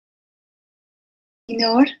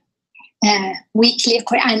Noor weekly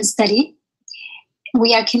Quran study.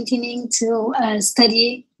 We are continuing to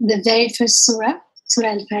study the very first surah,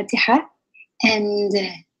 Surah Al-Fatiha, and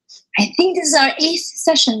I think this is our 8th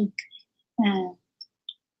session.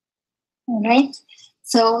 All right.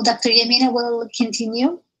 So Dr. Yamina will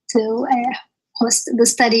continue to host the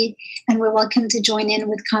study, and we're welcome to join in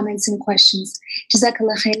with comments and questions.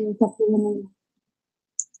 Jazakallah khair, Dr. Yamina.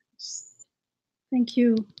 Thank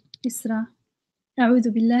you, Isra. أعوذ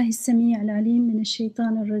بالله السميع العليم من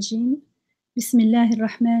الشيطان الرجيم. بسم الله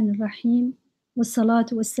الرحمن الرحيم. والصلاة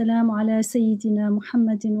والسلام على سيدنا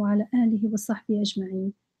محمد وعلى آله وصحبه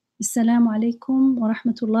أجمعين. السلام عليكم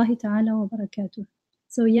ورحمة الله تعالى وبركاته.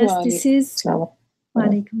 So yes, this is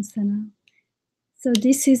وعليكم السلام. So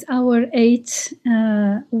this is our 8th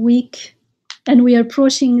week, and we are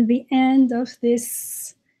approaching the end of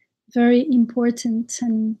this very important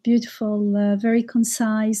and beautiful, very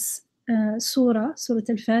concise surah, Surah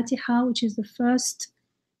Al-Fatiha, which is the first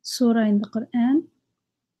surah in the Quran.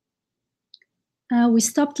 We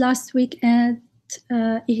stopped last week at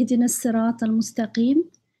Ihdina as-Sirat al-Mustaqim,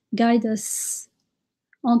 guide us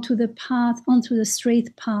onto the path, onto the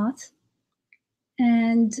straight path.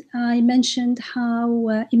 And I mentioned how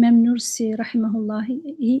Imam Nursi, rahimahullah,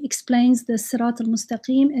 he explains the Sirat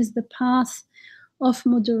al-Mustaqim as the path of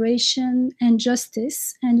moderation and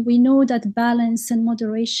justice. And we know that balance and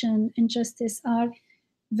moderation and justice are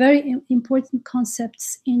very important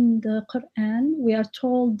concepts in the Quran. We are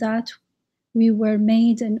told that we were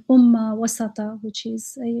made an ummah wasata, which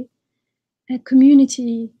is a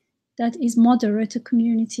community that is moderate, a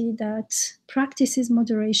community that practices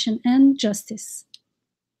moderation and justice.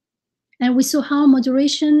 And we saw how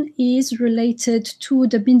moderation is related to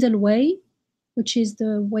the middle way, which is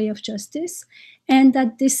the way of justice, and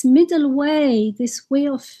that this middle way, this way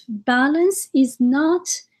of balance, is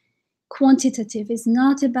not quantitative, it's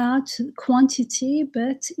not about quantity,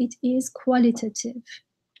 but it is qualitative.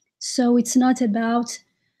 So it's not about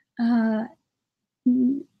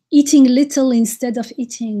eating little instead of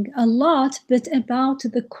eating a lot, but about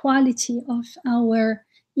the quality of our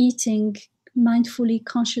eating mindfully,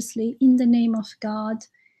 consciously, in the name of God,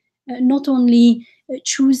 not only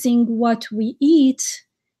choosing what we eat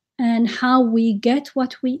and how we get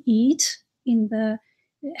what we eat in the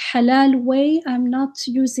halal way. I'm not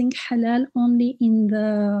using halal only in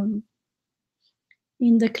the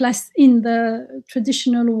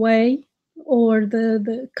traditional way or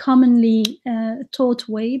the commonly taught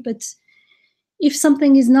way, but if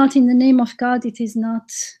something is not in the name of God, it is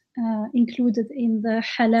not included in the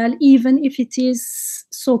halal, even if it is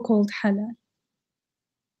so-called halal.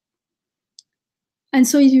 And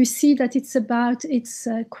so you see that it's about its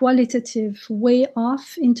qualitative way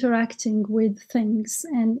of interacting with things,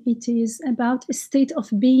 and it is about a state of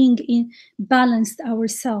being balanced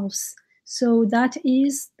ourselves. So that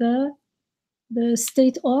is the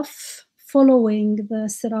state of following the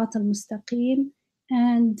Sirat al-Mustaqim.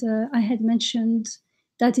 And I had mentioned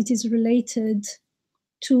that it is related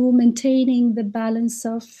to maintaining the balance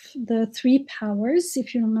of the 3 powers.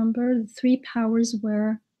 If you remember, the 3 powers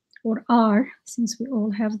were, or are, since we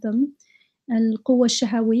all have them, al-Quwwa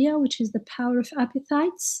al-Shahawiyya, which is the power of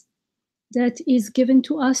appetites that is given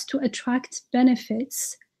to us to attract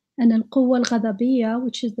benefits, and al-Quwwa al-Ghadabiyya,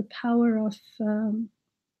 which is the power of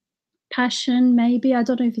passion, maybe. I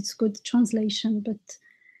don't know if it's good translation, but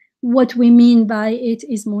what we mean by it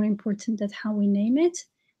is more important than how we name it,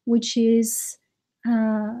 which is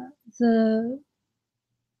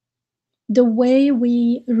the way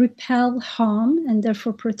we repel harm and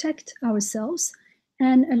therefore protect ourselves,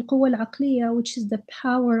 and al-Quwwa al-Aqliyya, which is the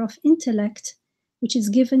power of intellect, which is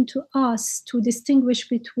given to us to distinguish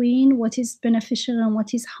between what is beneficial and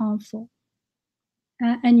what is harmful.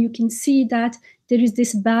 And you can see that there is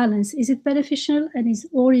this balance. Is it beneficial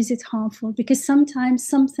or is it harmful? Because sometimes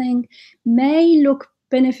something may look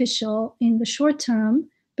beneficial in the short term,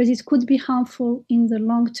 but it could be harmful in the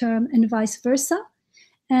long term, and vice versa.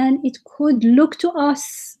 And it could look to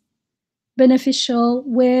us beneficial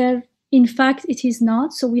where in fact it is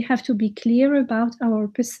not. So we have to be clear about our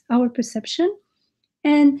perception.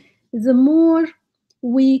 And the more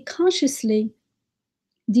we consciously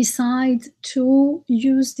decide to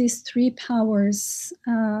use these 3 powers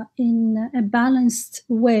in a balanced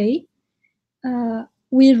way,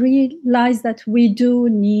 we realize that we do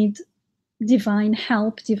need divine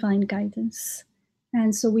help, divine guidance.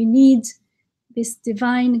 And so we need this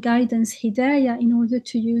divine guidance, hidayah, in order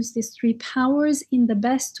to use these 3 powers in the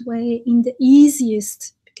best way, in the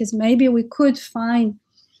easiest, because maybe we could find,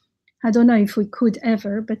 I don't know if we could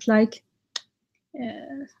ever, but like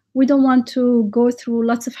we don't want to go through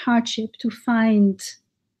lots of hardship to find,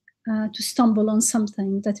 to stumble on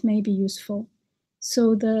something that may be useful.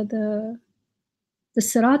 So the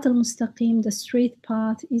Sirat al-Mustaqim, the straight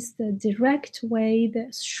path, is the direct way,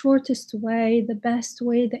 the shortest way, the best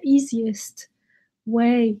way, the easiest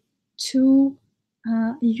way to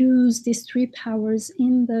use these three powers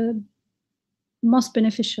in the most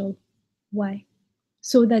beneficial way,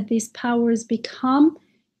 so that these powers become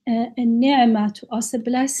a ni'mah to us, a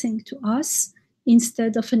blessing to us,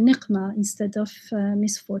 instead of a niqmah, instead of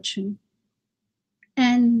misfortune.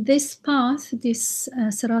 And this path, this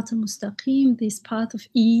Sirat al-Mustaqim, this path of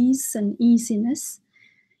ease and easiness,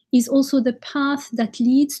 is also the path that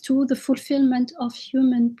leads to the fulfillment of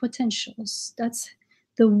human potentials. That's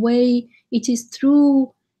the way it is,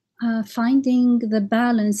 through finding the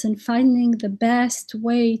balance and finding the best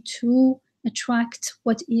way to attract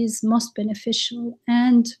what is most beneficial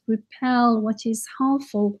and repel what is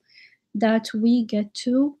harmful, that we get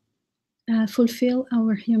to fulfill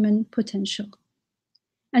our human potential.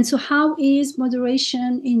 And so how is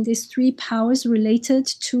moderation in these three powers related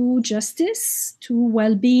to justice, to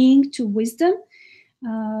well-being, to wisdom?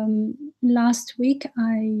 Last week,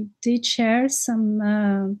 I did share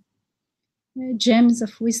some gems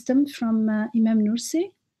of wisdom from Imam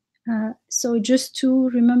Nursi. So just to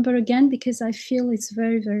remember again, because I feel it's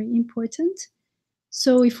very, very important.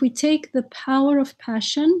 So if we take the power of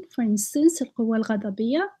passion, for instance, al-quwa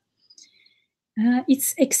al-ghadabiyya,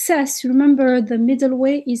 it's excess. Remember, the middle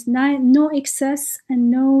way is no excess and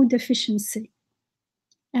no deficiency.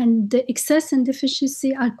 And the excess and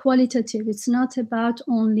deficiency are qualitative. It's not about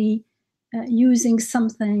only using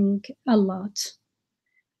something a lot.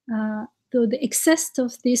 So the excess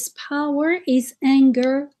of this power is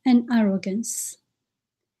anger and arrogance.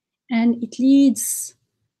 And it leads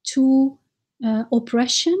to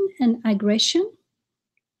oppression and aggression.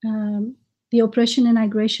 The oppression and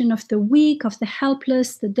aggression of the weak, of the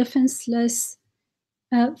helpless, the defenseless,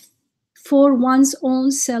 for one's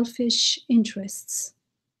own selfish interests.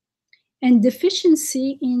 And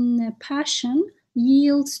deficiency in passion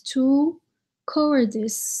yields to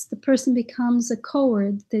cowardice. The person becomes a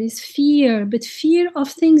coward. There is fear, but fear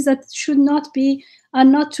of things that are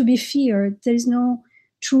not to be feared. There is no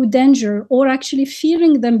true danger, or actually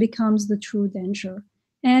fearing them becomes the true danger.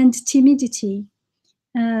 And timidity.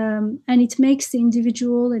 And it makes the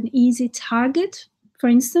individual an easy target, for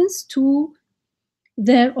instance, to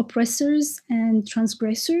their oppressors and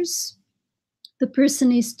transgressors. The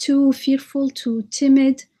person is too fearful, too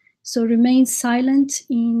timid, so remains silent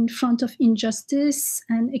in front of injustice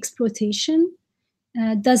and exploitation,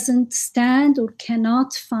 doesn't stand or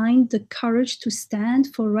cannot find the courage to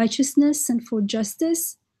stand for righteousness and for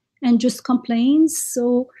justice, and just complains,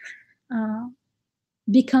 so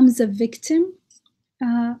becomes a victim.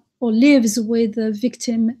 Or lives with a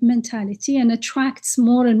victim mentality and attracts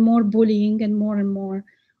more and more bullying and more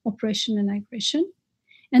oppression and aggression.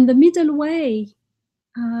 And the middle way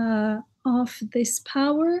of this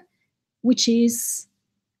power, which is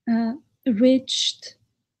reached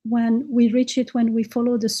when we reach it, when we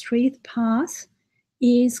follow the straight path,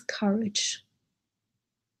 is courage.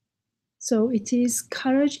 So it is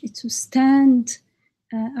courage to stand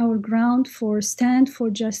our ground, stand for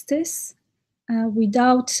justice,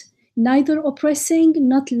 without neither oppressing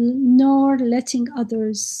nor letting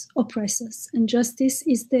others oppress us. And justice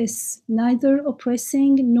is this: neither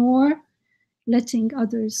oppressing nor letting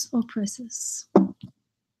others oppress us.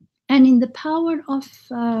 And in the power of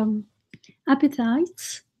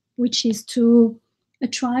appetite, which is to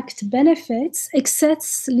attract benefits,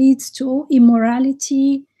 excess leads to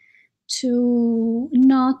immorality, to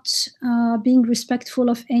not being respectful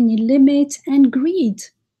of any limit, and greed.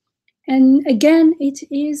 And again,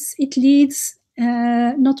 it leads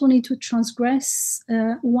not only to transgress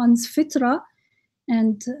one's fitra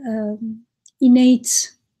and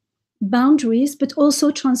innate boundaries, but also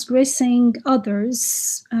transgressing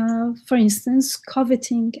others. For instance,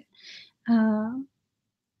 coveting,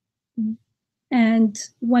 and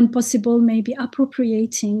when possible, maybe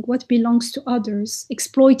appropriating what belongs to others,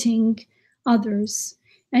 exploiting others.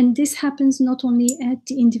 And this happens not only at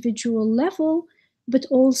the individual level, but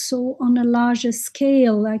also on a larger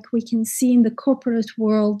scale, like we can see in the corporate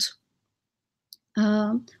world,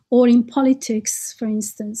 or in politics, for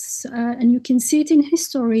instance. And you can see it in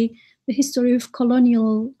history, the history of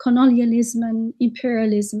colonialism and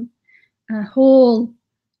imperialism. Whole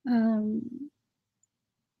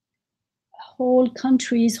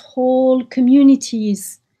countries, whole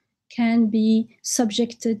communities can be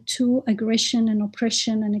subjected to aggression and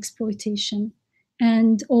oppression and exploitation.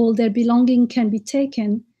 And all their belonging can be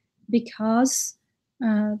taken because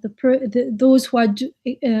those who are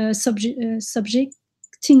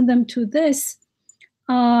subjecting them to this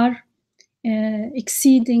are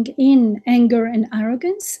exceeding in anger and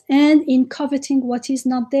arrogance and in coveting what is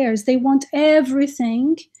not theirs. They want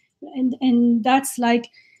everything, and that's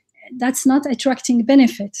not attracting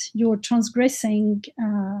benefit. You're transgressing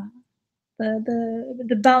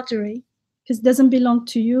the boundary because it doesn't belong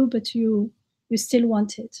to you, but you still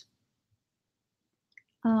want it.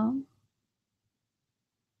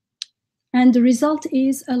 And the result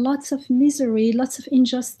is lots of misery, lots of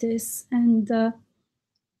injustice, and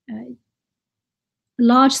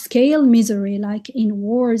large-scale misery, like in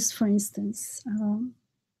wars, for instance.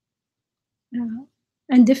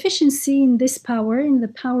 And deficiency in this power, in the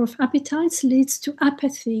power of appetites, leads to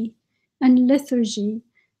apathy and lethargy,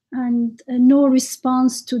 and no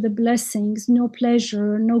response to the blessings, no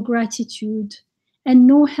pleasure, no gratitude, and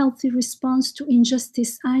no healthy response to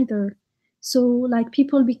injustice either. So, like,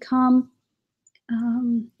 people become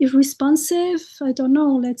irresponsive, I don't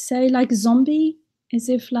know, let's say like zombie, as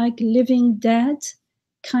if like living dead,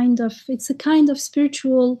 kind of. It's a kind of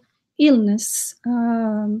spiritual illness.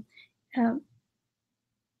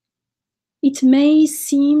 It may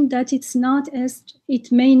seem that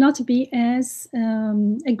it may not be as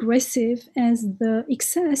aggressive as the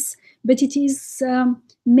excess, but it is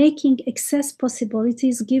making excess possible. It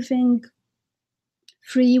is giving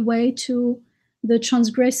free way to the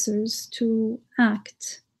transgressors to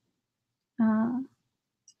act.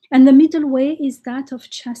 And the middle way is that of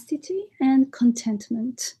chastity and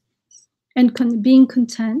contentment, and being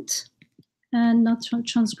content and not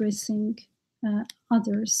transgressing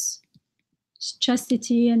others.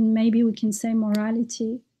 Chastity, and maybe we can say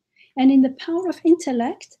morality. And in the power of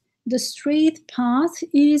intellect, the straight path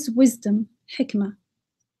is wisdom, hikmah.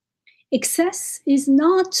 Excess is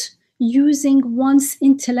not using one's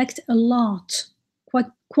intellect a lot,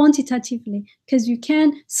 quantitatively, because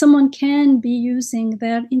someone can be using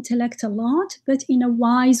their intellect a lot, but in a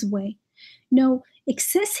wise way. No,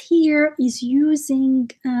 excess here is using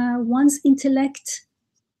one's intellect,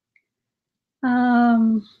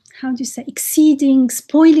 how do you say, exceeding,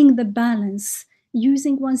 spoiling the balance,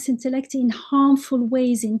 using one's intellect in harmful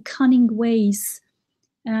ways, in cunning ways.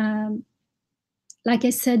 Like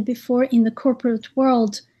I said before, in the corporate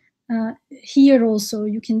world, here also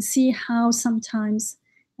you can see how sometimes,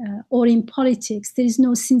 or in politics, there is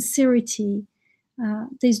no sincerity,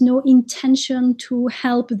 there's no intention to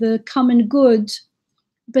help the common good,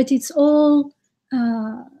 but it's all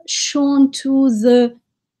shown to the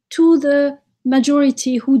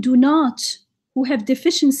majority who have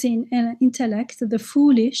deficiency in intellect, the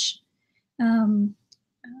foolish.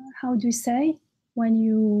 How do you say, when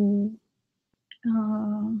you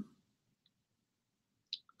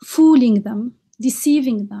fooling them,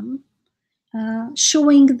 deceiving them,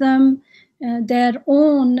 showing them their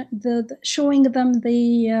own, showing them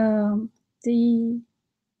the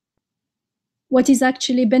what is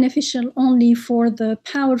actually beneficial only for the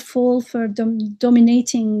powerful, for the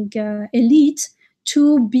dominating elite,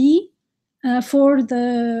 to be as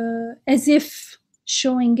if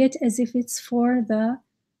showing it as if it's for the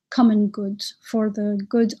common good, for the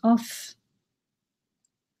good of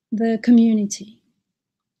the community.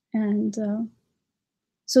 And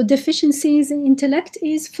so deficiencies in intellect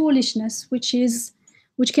is foolishness, which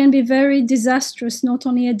can be very disastrous, not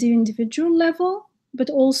only at the individual level, but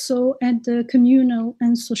also at the communal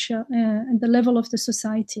and social, at the level of the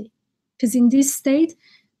society. Because in this state,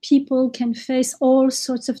 people can face all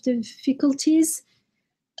sorts of difficulties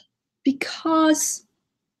because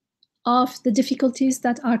of the difficulties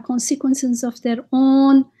that are consequences of their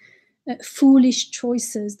own foolish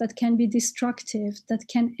choices that can be destructive, that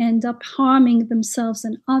can end up harming themselves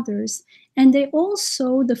and others. And the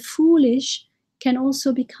foolish can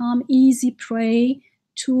also become easy prey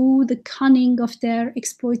to the cunning of their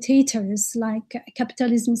exploitators, like a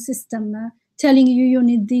capitalism system, telling you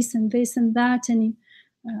need this and this and that, and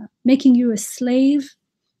making you a slave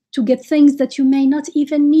to get things that you may not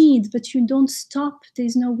even need, but you don't stop.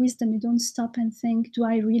 There's no wisdom. You don't stop and think, do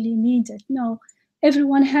I really need it? No,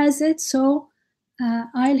 everyone has it, so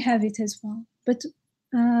I'll have it as well. But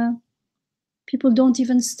people don't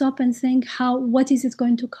even stop and think, what is it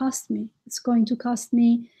going to cost me? It's going to cost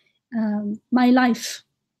me my life,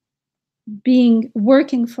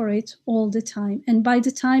 working for it all the time. And by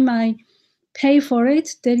the time I pay for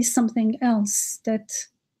it, there is something else that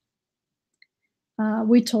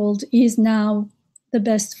we're told is now the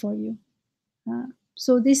best for you.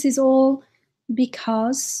 So this is all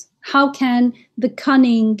because how can the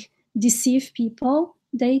cunning deceive people?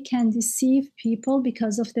 They can deceive people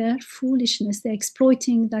because of their foolishness. They're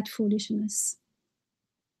exploiting that foolishness.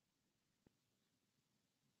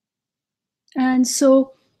 And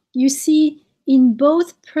so you see, in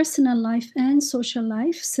both personal life and social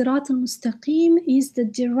life, Sirat al-Mustaqim is the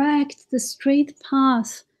direct, the straight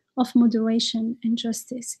path of moderation and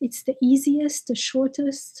justice. It's the easiest, the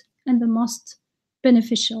shortest, and the most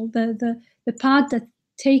beneficial, the path that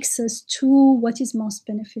takes us to what is most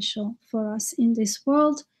beneficial for us in this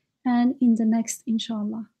world and in the next,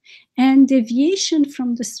 inshallah. And deviation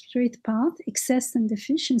from the straight path, excess and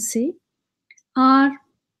deficiency, are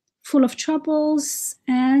full of troubles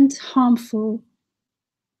and harmful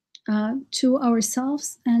to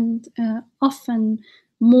ourselves and often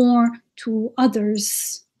more to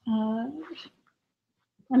others.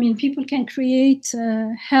 I mean, people can create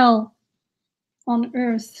hell on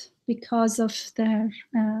earth because of their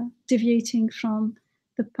deviating from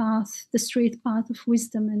the path, the straight path of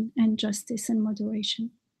wisdom and justice and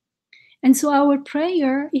moderation. And so our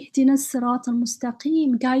prayer, Ihdina Sirat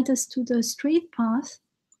al-Mustaqim, guide us to the straight path,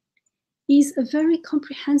 is a very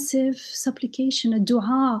comprehensive supplication, a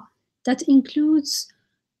dua that includes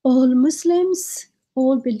all Muslims,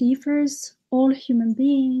 all believers, all human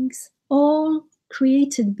beings, all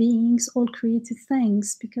created beings, all created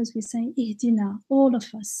things, because we say, Ihdina, all of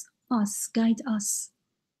us, guide us.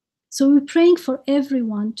 So we're praying for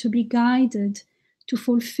everyone to be guided to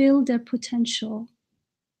fulfill their potential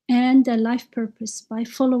and their life purpose by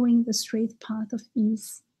following the straight path of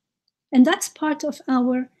ease. And that's part of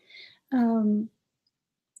our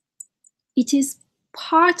it is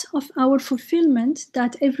part of our fulfillment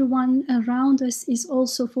that everyone around us is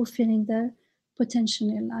also fulfilling their potential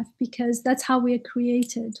in life, because that's how we are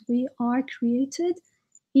created. We are created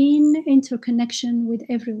in interconnection with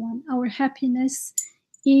everyone. Our happiness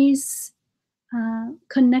is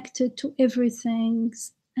connected to everything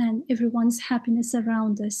and everyone's happiness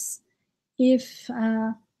around us. If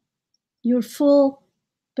you're full,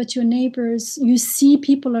 but your neighbors, you see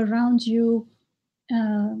people around you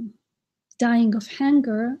dying of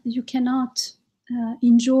hunger, you cannot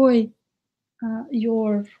enjoy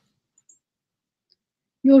your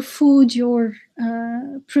food, your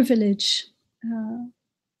privilege.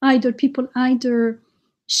 People either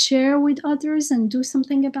share with others and do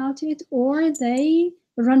something about it, or they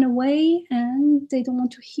run away and they don't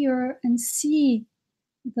want to hear and see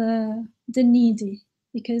the needy,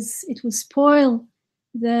 because it will spoil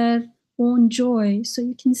their own joy. So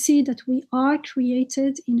you can see that we are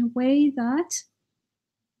created in a way that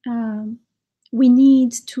we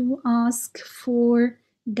need to ask for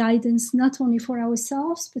guidance, not only for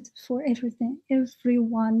ourselves, but for everything,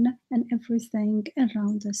 everyone and everything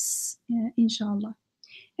around us, inshallah.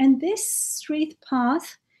 And this straight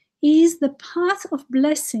path is the path of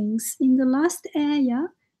blessings. In the last ayah,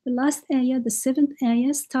 the seventh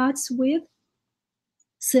ayah, starts with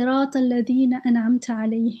صراط الذين أنعمت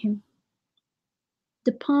عليهم,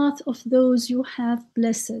 the path of those you have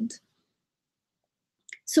blessed.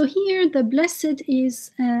 So here the blessed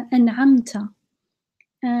is أنعمت.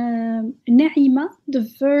 Na'ima, the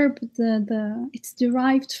verb, it's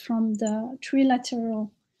derived from the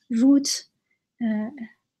trilateral root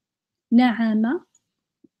na'ama,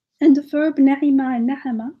 and the verb na'ima and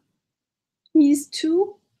na'ama is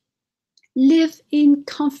to live in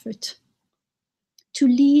comfort, to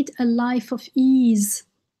lead a life of ease.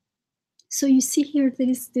 So you see here there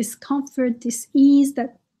is this comfort, this ease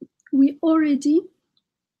that we already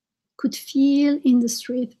could feel in the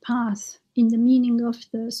straight path, in the meaning of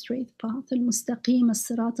the straight path, al-mustaqim,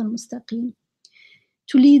 al-sirat al-mustaqim.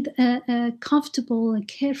 To lead a comfortable and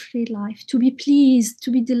carefree life, to be pleased, to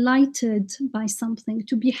be delighted by something,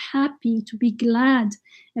 to be happy, to be glad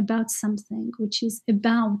about something, which is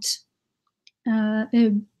about.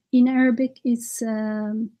 In Arabic, it's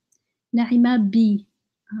na'ima bi.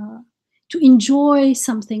 To enjoy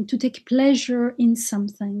something, to take pleasure in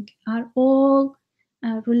something, are all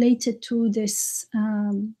related to this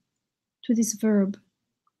verb.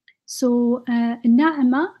 So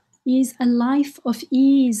na'ama is a life of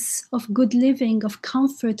ease, of good living, of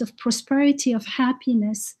comfort, of prosperity, of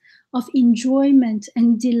happiness, of enjoyment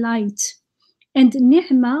and delight. And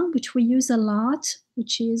ni'ma, which we use a lot,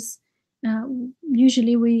 which is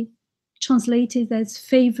usually we translate it as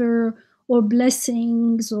favor or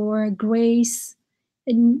blessings or grace.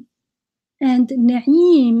 And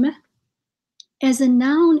na'im, as a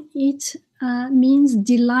noun, it means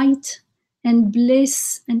delight and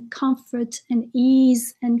bliss and comfort and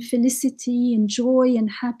ease and felicity and joy and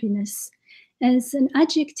happiness. As an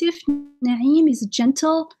adjective, na'im is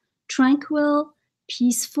gentle, tranquil,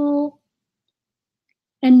 peaceful.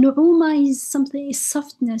 And nu'uma is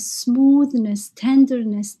softness, smoothness,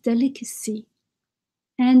 tenderness, delicacy.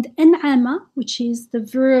 And an'ama, which is the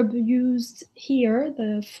verb used here,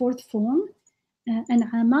 the fourth form,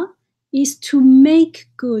 an'ama, is to make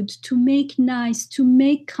good, to make nice, to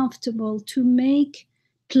make comfortable, to make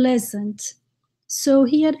pleasant. So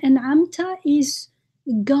here an'amta is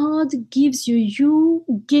God gives you, you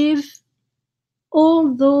give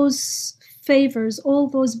all those favors, all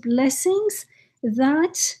those blessings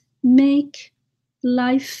that make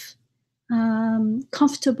life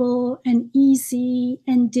comfortable and easy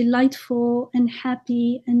and delightful and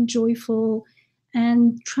happy and joyful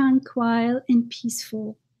and tranquil and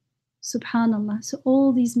peaceful. Subhanallah. So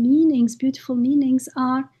all these meanings, beautiful meanings,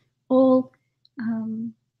 are all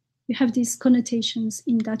you have these connotations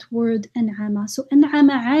in that word an'ama. So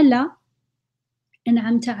an'ama ala,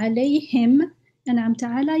 an'amta alayhim, an'amta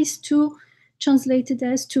ala is to translated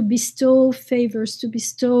as to bestow favors, to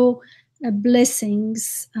bestow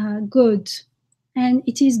blessings, good. And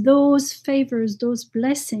it is those favors, those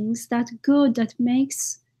blessings, that good that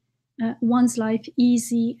makes one's life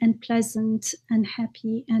easy and pleasant and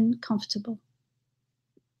happy and comfortable.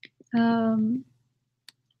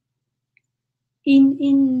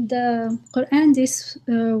 In the Quran,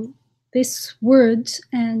 this word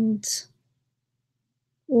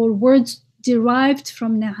or words derived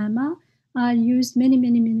from ni'ama are used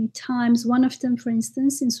many times. One of them, for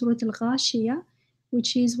instance, in Surah Al-Ghashiyah,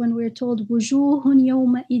 which is when we're told وُجُوهٌ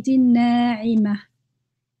يَوْمَئِذٍ نَاعِمَةٌ,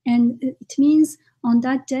 and it means on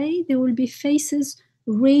that day there will be faces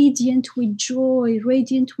radiant with joy,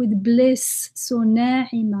 radiant with bliss. So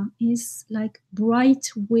na'ima is like bright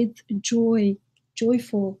with joy,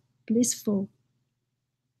 joyful, blissful.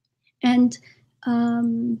 And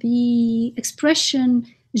the expression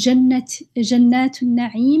Jannatun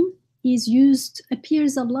Na'im is used,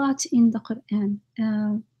 appears a lot in the Quran,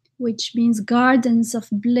 which means gardens of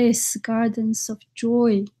bliss, gardens of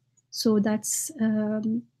joy. So that's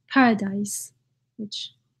paradise,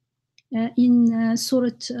 which in Surah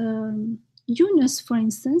Yunus, for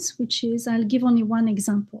instance, which is, I'll give only one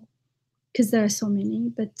example because there are so many,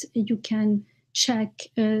 but you can check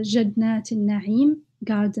Jannat al-Na'im,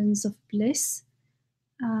 gardens of bliss,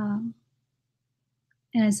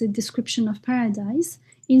 as a description of paradise.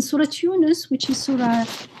 In Surah Yunus, which is Surah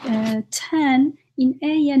 10, in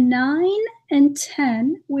Ayah 9 and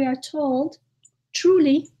 10, we are told,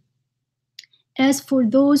 truly, as for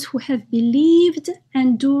those who have believed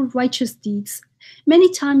and do righteous deeds. Many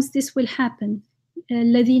times this will happen.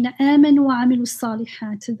 الَّذِينَ آمَنُوا وَعَمِلُوا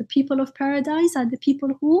الصَّالِحَاتِ. The people of paradise are the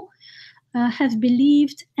people who have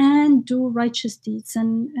believed and do righteous deeds.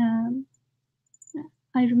 And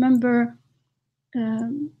I remember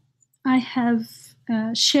I have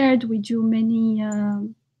shared with you many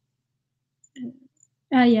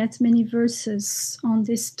ayat, many verses on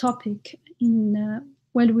this topic in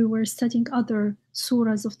while we were studying other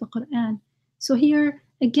surahs of the Quran. So here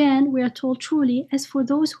again we are told, truly, as for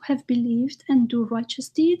those who have believed and do righteous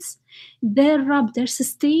deeds, their Rabb, their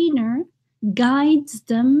sustainer, guides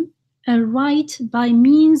them aright by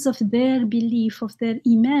means of their belief, of their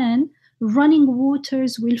iman. Running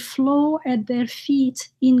waters will flow at their feet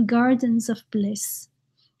in gardens of bliss.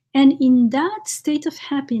 And in that state of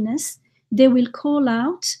happiness, they will call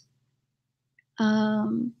out,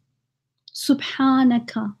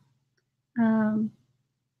 Subhanaka.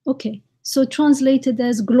 Okay, so translated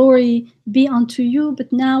as glory be unto you,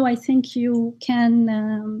 but now I think you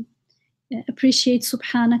can appreciate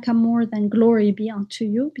Subhanaka more than glory be unto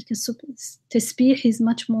you, because tasbih is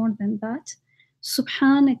much more than that.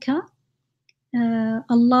 Subhanaka,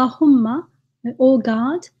 Allahumma, O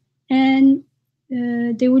God, and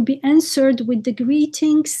they will be answered with the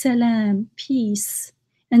greeting salam, peace,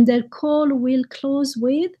 and their call will close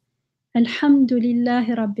with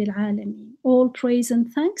Alhamdulillahi Rabbil Alameen. All praise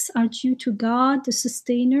and thanks are due to God, the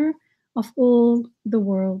sustainer of all the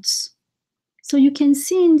worlds. So you can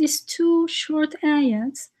see in these two short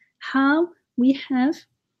ayats how we have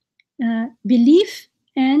belief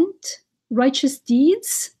and righteous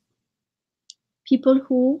deeds. People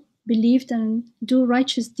who believed and do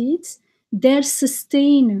righteous deeds, their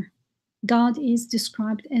sustainer, God is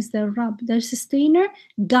described as their Rabb. Their sustainer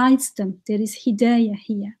guides them. There is hidayah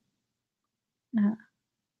here.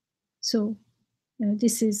 So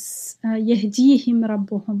this is yahdihim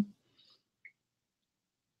rabbuhum.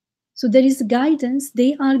 So there is guidance.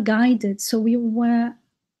 They are guided. So we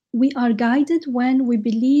are guided when we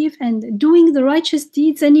believe, and doing the righteous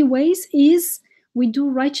deeds anyways is we do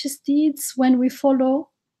righteous deeds when we follow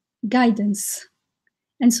guidance.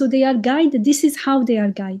 And so they are guided. This is how they are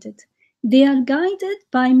guided. They are guided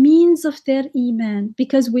by means of their iman,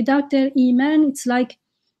 because without their iman, it's like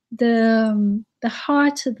the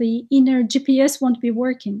heart, the inner GPS won't be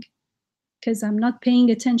working. because I'm not paying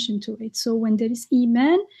attention to it. So when there is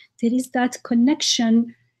Iman, there is that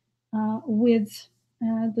connection with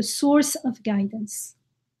the source of guidance.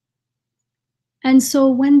 And so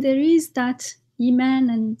when there is that Iman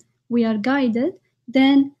and we are guided,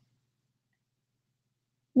 then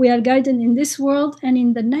we are guided in this world and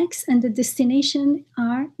in the next, and the destination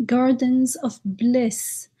are gardens of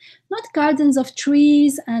bliss, not gardens of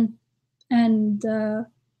trees and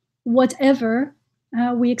whatever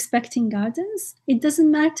we expect in gardens. It doesn't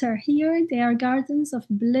matter. Here they are gardens of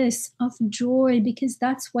bliss, of joy, because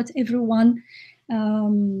that's what everyone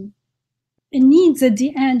needs at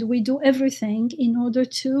the end. We do everything in order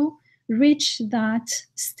to reach that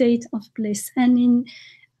state of bliss. And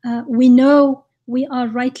we know we are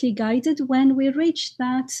rightly guided when we reach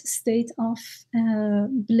that state of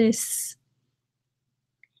bliss.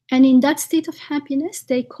 And in that state of happiness,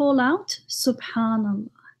 they call out, Subhanallah.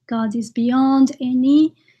 God is beyond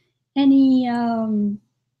anything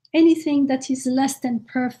that is less than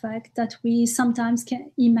perfect that we sometimes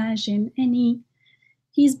can imagine.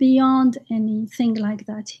 He's beyond anything like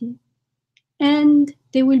that. And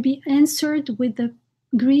they will be answered with the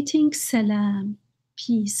greeting, Salam,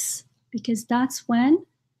 peace, because that's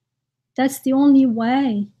the only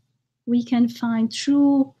way we can find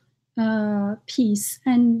true peace.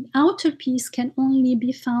 And outer peace can only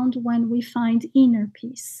be found when we find inner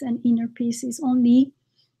peace. And inner peace is only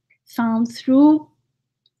found through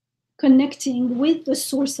connecting with the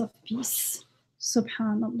source of peace,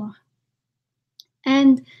 Subhanallah.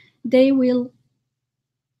 And they will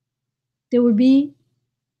be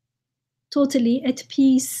totally at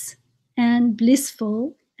peace and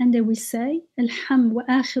blissful, and they will say, Alhamd wa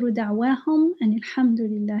akhiru da'wahum and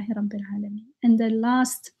alhamdulillahi rabbil alameen. And the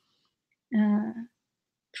last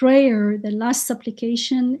prayer, the last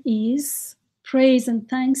supplication is, praise and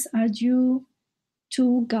thanks are due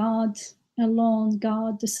to God alone,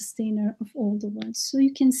 God, the sustainer of all the worlds. So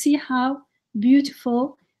you can see how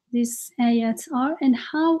beautiful these ayats are and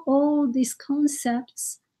how all these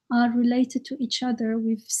concepts are related to each other.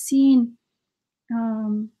 We've seen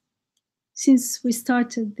since we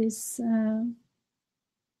started this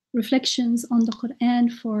reflections on the Quran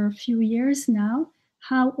for a few years now,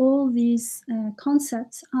 how all these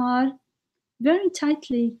concepts are very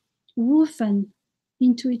tightly woven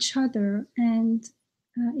into each other, and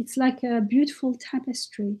it's like a beautiful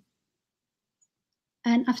tapestry.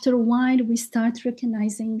 And after a while, we start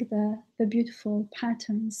recognizing the beautiful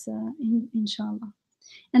patterns, inshallah.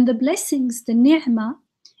 And the blessings, the ni'mah,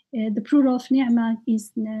 the plural of ni'mah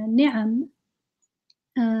is ni'am,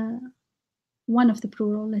 one of the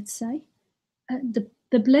plural, let's say.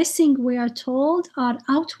 The blessing, we are told, are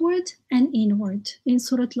outward and inward. In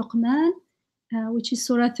Surah Luqman, which is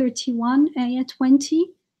Surah 31, Ayah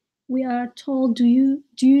 20, we are told, do you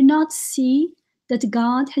not see that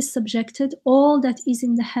God has subjected all that is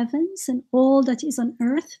in the heavens and all that is on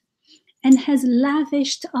earth, and has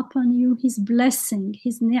lavished upon you his blessing,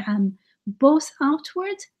 his ni'am, both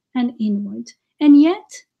outward and inward. And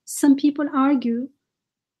yet, some people argue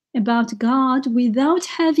about God without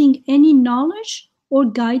having any knowledge or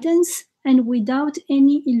guidance and without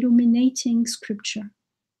any illuminating scripture.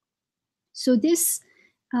 So this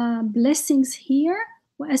blessings here,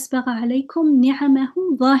 وَأَسْبَغَ عَلَيْكُمْ نِعَمَهُ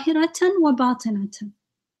ظَاهِرَةً وَبَاطِنَةً.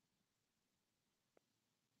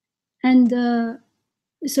 And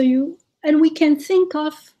we can think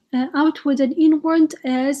of outward and inward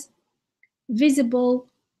as visible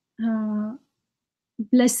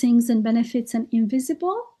blessings and benefits, and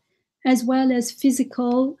invisible, as well as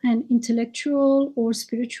physical and intellectual or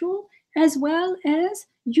spiritual, as well as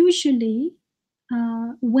usually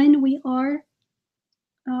when we are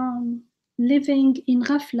living in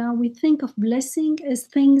ghafla, we think of blessing as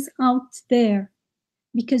things out there,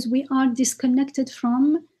 because we are disconnected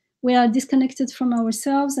from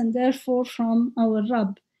ourselves and therefore from our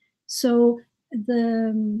Rabb. So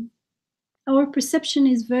our perception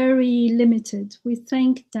is very limited. We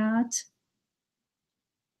think that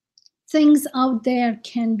things out there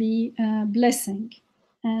can be a blessing,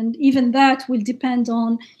 and even that will depend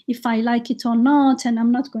on if I like it or not, and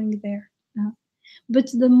I'm not going there. But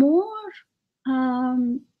the more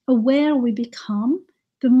aware we become,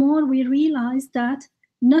 the more we realize that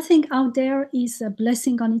nothing out there is a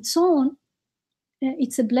blessing on its own.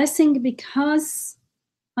 It's a blessing because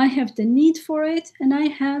I have the need for it and I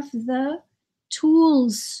have the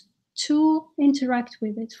tools to interact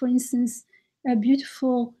with it. For instance, a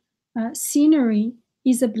beautiful scenery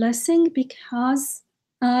is a blessing because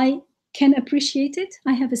I can appreciate it.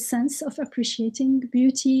 I have a sense of appreciating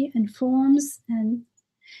beauty and forms and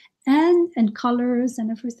colors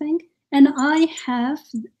and everything. and I have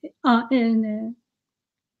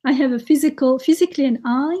physically an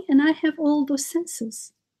eye, and I have all those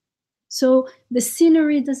senses. So the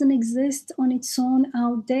scenery doesn't exist on its own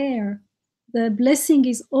out there. The blessing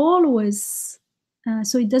is always,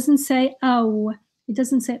 so it doesn't say aw, it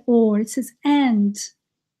doesn't say or, it says and.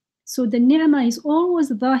 So the ni'mah is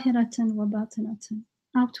always dhahiratan wa batinatan,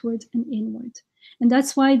 outward and inward. And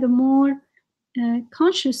that's why the more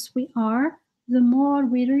conscious we are, the more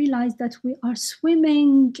we realize that we are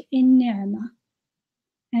swimming in ni'mah.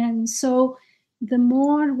 And so the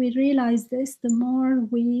more we realize this, the more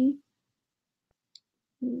we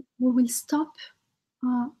will stop,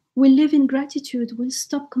 we'll live in gratitude, we'll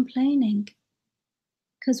stop complaining.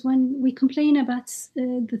 Because when we complain about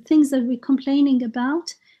the things that we're complaining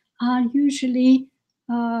about are usually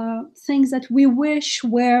things that we wish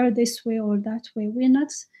were this way or that way. We're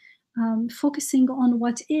not focusing on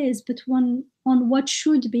what is, but on what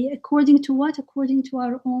should be, according to what? According to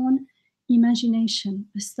our own imagination.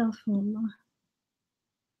 Astaghfirullah.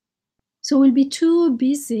 So we'll be too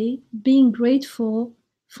busy being grateful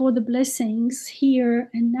for the blessings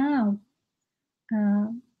here and now.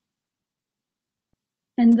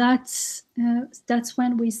 And that's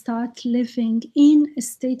when we start living in a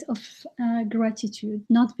state of gratitude,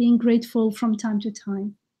 not being grateful from time to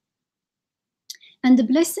time. And the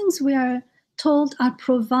blessings we are told are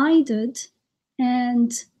provided,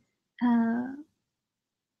 and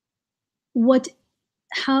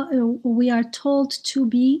how we are told to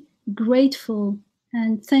be grateful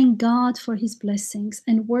and thank God for His blessings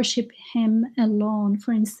and worship Him alone.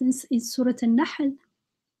 For instance, in Surah An-Nahl,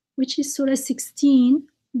 which is Surah 16,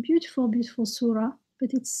 beautiful, beautiful surah,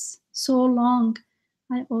 but it's so long.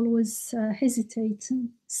 I always hesitate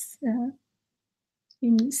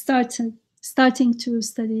in starting to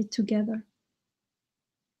study it together.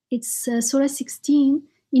 It's Surah 16.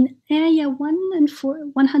 In Ayah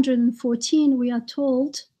 114, we are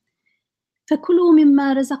told, فَكُلُوا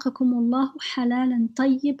مِمَّا رَزَقَكُمُ اللَّهُ حَلَالًا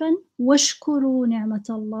طَيِّبًا وَاشْكُرُوا نِعْمَةَ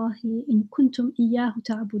اللَّهِ إِن كُنتُمْ إِيَّاهُ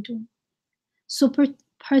تَعْبُدُونَ. So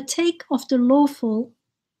partake of the lawful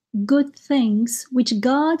good things which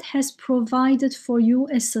God has provided for you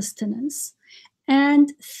as sustenance,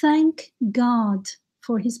 and thank God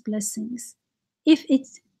for His blessings. If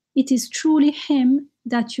it is truly Him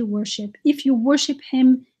that you worship, if you worship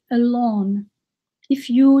Him alone, if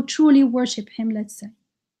you truly worship Him, let's say,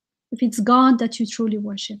 if it's God that you truly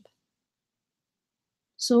worship.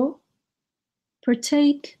 So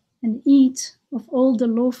partake and eat of all the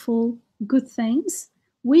lawful good things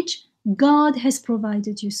which God has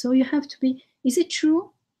provided you. So you have to be, is it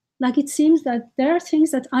true? Like it seems that there are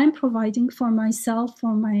things that I'm providing for myself,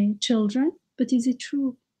 for my children, but is it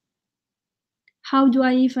true? How do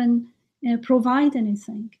I even provide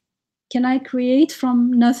anything? Can I create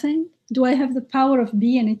from nothing? Do I have the power of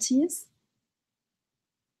being it is?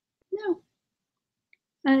 No.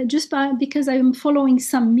 Just because I'm following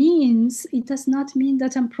some means, it does not mean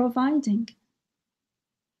that I'm providing.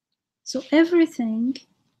 So everything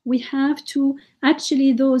we have to,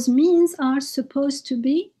 actually those means are supposed to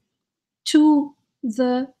be to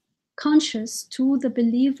the conscious, to the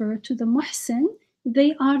believer, to the muhsin.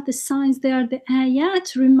 They are the signs, they are the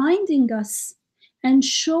ayat reminding us and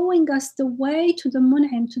showing us the way to the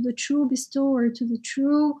mun'im, to the true bestower, to the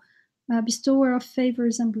true bestower of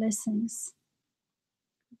favors and blessings.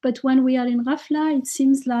 But when we are in ghafla, it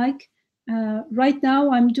seems like right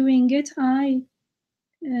now I'm doing it, I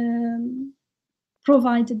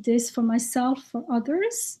provided this for myself, for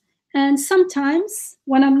others. And sometimes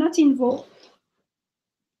when I'm not involved,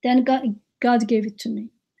 then God gave it to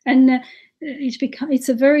me. And it's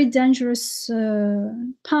a very dangerous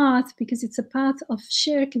path, because it's a path of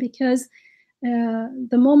shirk, because the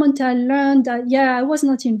moment I learned that, yeah, I was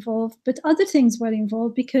not involved, but other things were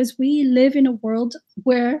involved, because we live in a world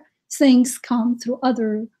where things come through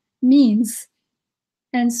other means.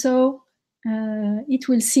 And so it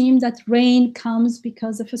will seem that rain comes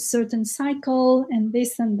because of a certain cycle and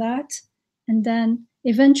this and that. And then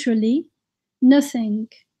eventually nothing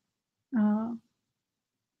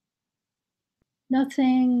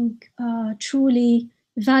truly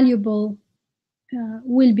valuable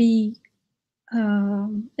will be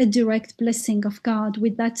a direct blessing of God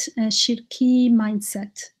with that shirki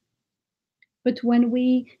mindset. But when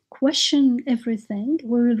we question everything,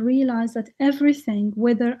 we will realize that everything,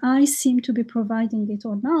 whether I seem to be providing it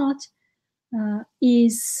or not,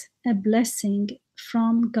 is a blessing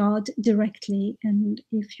from God directly. And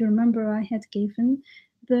if you remember, I had given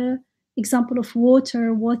the example of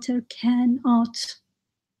water. Water cannot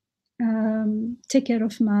take care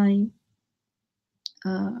of my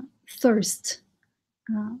thirst.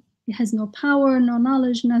 It has no power, no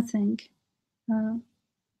knowledge, nothing.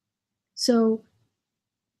 So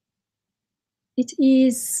it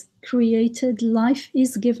is created, life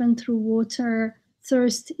is given through water,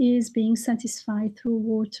 thirst is being satisfied through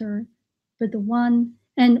water. But the one,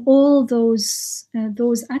 and all those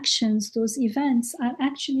actions, those events are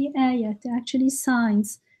actually ayat, they're actually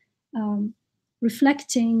signs,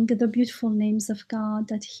 reflecting the beautiful names of God,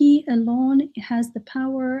 that He alone has the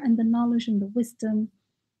power and the knowledge and the wisdom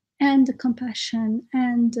and the compassion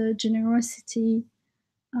and the generosity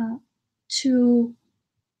to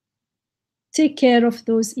take care of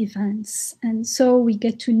those events. And so we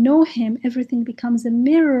get to know Him. Everything becomes a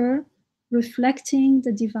mirror reflecting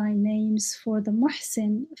the divine names. For the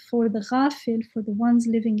muhsin, for the ghafil, for the ones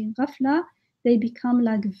living in ghafla, they become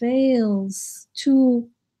like veils to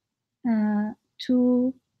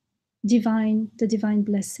the divine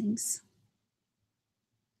blessings.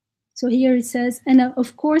 So here it says, and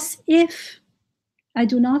of course, if I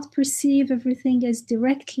do not perceive everything as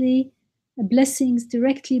directly blessings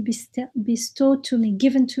directly bestowed to me,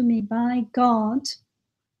 given to me by God,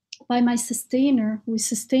 by my sustainer who is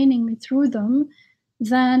sustaining me through them,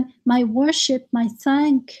 then my worship, my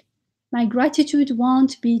thank, my gratitude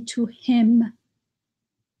won't be to Him.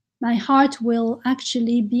 My heart will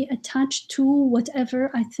actually be attached to whatever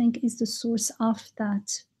I think is the source of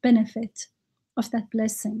that benefit, of that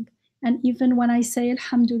blessing. And even when I say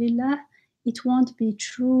Alhamdulillah, it won't be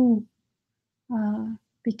true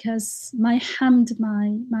because my hamd,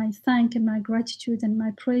 my thank and my gratitude and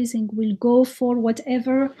my praising will go for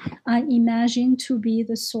whatever I imagine to be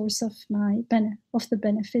the source of the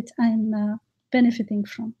benefit I'm benefiting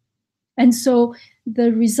from. And so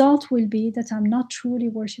the result will be that I'm not truly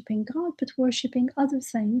worshiping God, but worshiping other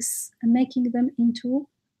things and making them into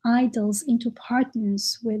idols, into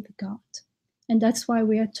partners with God. And that's why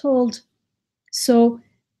we are told, so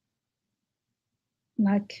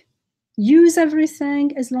like, use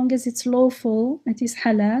everything as long as it's lawful, it is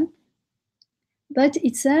halal. But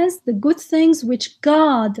it says the good things which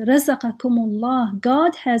God, razaqakumullah,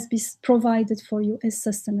 God has provided for you as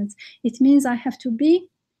sustenance. It means I have to be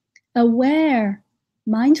aware,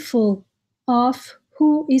 mindful of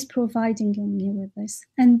who is providing me with this.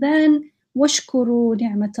 And then washkuru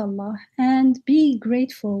ni'matallah, and be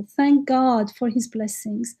grateful. Thank God for His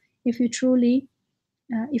blessings if you truly,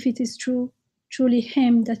 if it is truly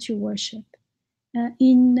Him that you worship.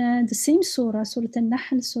 In the same surah, Surah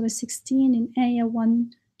Al-Nahl, Surah 16, in Ayah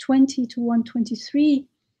 120 to 123,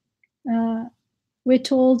 we're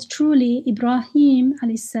told truly Ibrahim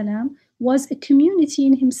alayhi was a community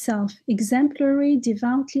in himself, exemplary,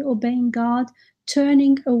 devoutly obeying God,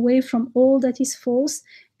 turning away from all that is false,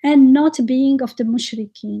 and not being of the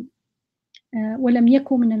mushrikeen. وَلَمْ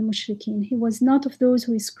يَكُنْ مِنَ الْمُشْرِكِينَ. He was not of those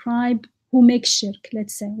who make shirk,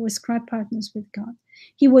 let's say, who ascribe partners with God.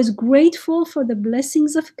 He was grateful for the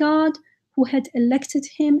blessings of God who had elected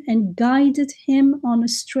him and guided him through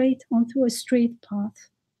a straight path.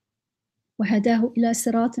 وَهَدَاهُ إِلَى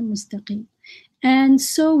صِرَاطٍ مُسْتَقِيمٍ. And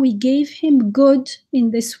so we gave him good in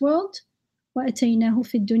this world. وَأَتَيْنَاهُ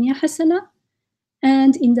فِي الدُّنْيَا حَسَنًا.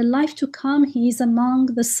 And in the life to come, he is among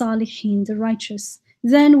the salihin, the righteous.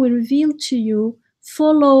 Then we reveal to you,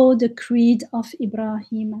 follow the creed of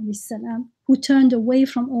Ibrahim alayhi, who turned away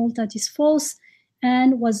from all that is false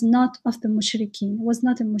and was not of the mushrikeen, was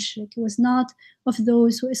not a mushrik, was not of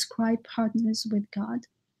those who ascribe partners with God.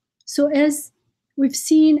 So as we've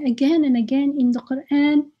seen again and again in the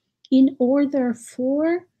Quran, in order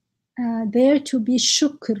for there to be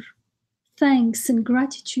shukr, thanks and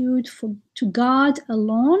gratitude to God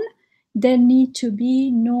alone, there need to be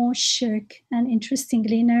no shirk. And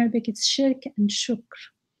interestingly, in Arabic, it's shirk and shukr.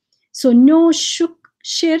 So no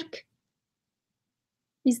shirk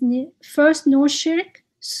is first no shirk,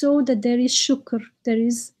 so that there is shukr, there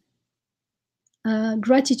is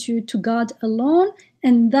gratitude to God alone,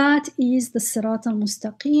 and that is the Sirat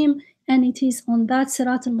al-Mustaqim. And it is on that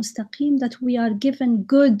Sirat al-Mustaqim that we are given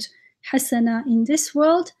good hasana in this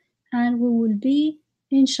world, and we will be,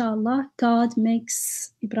 inshallah, God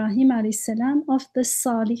makes Ibrahim alayhi salam of the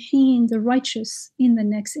salihin, the righteous, in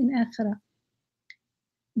akhirah.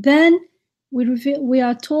 Then we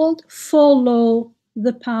are told, follow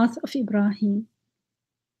the path of Ibrahim.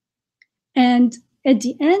 And at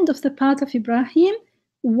the end of the path of Ibrahim,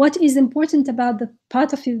 what is important about the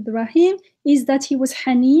path of Ibrahim is that he was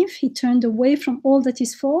Hanif, he turned away from all that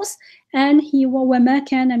is false, and he وَمَا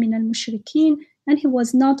كَانَ مِنَ الْمُشْرِكِينَ, and he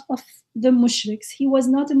was not of the mushriks. He was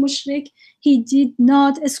not a mushrik. He did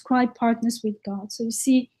not ascribe partners with God. So you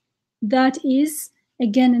see, that is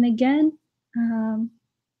again and again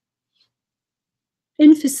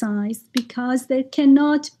emphasized because there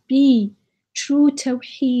cannot be true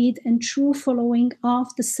tawheed and true following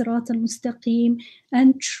of the Sirat al-Mustaqim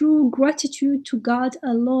and true gratitude to God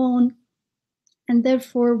alone, and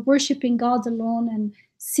therefore worshipping God alone and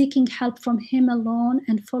seeking help from Him alone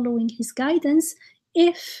and following His guidance,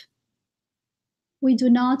 if we do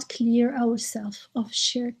not clear ourselves of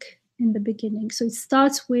shirk in the beginning. So it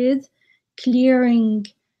starts with clearing.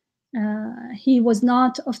 He was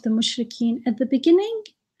not of the mushrikeen at the beginning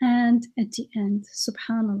and at the end,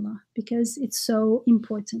 subhanallah, because it's so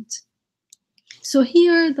important. So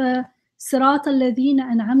here the Sirat al-Ladina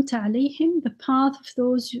an'amta alayhim, the path of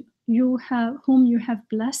those whom you have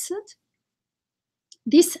blessed.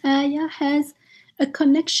 This ayah has a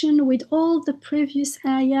connection with all the previous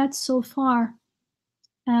ayat so far,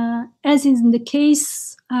 as in the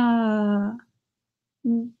case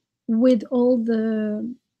with all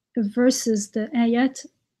the verses, the ayat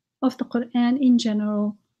of the Quran in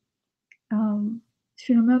general. If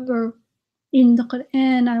you remember, in the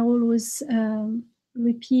Quran, I always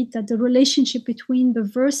repeat that the relationship between the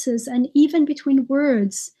verses and even between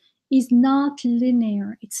words is not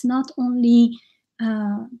linear. It's not only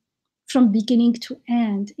from beginning to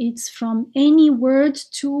end. It's from any word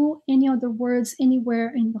to any other words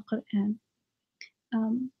anywhere in the Quran.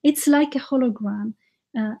 It's like a hologram.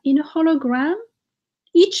 In a hologram,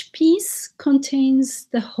 each piece contains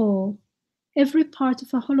the whole. Every part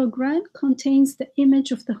of a hologram contains the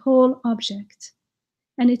image of the whole object.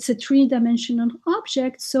 And it's a three-dimensional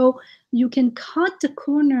object, so you can cut the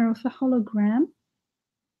corner of a hologram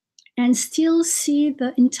and still see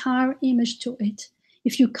the entire image to it.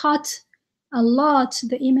 If you cut a lot,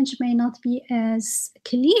 the image may not be as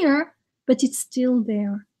clear, but it's still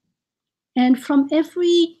there. And from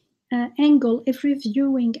every angle, every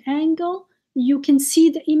viewing angle, you can see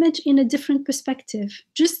the image in a different perspective,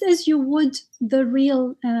 just as you would the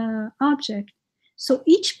real object. So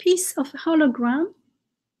each piece of a hologram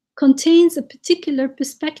contains a particular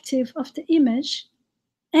perspective of the image,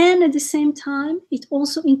 and at the same time, it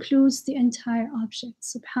also includes the entire object,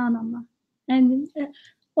 subhanallah. And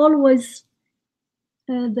always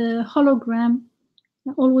the hologram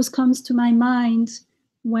always comes to my mind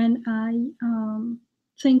when I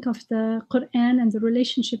think of the Quran and the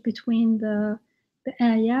relationship between the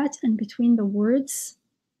ayat and between the words.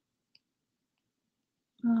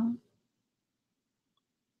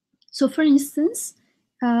 So for instance,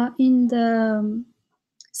 in the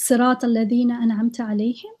Sirat al-Ladina an'amta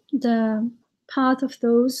alayhim, the path of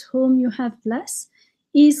those whom you have blessed,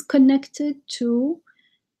 is connected to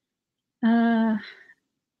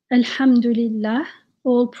Alhamdulillah,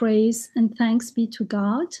 all praise and thanks be to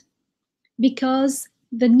God, because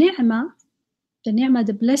the ni'mah,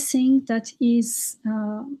 the blessing that is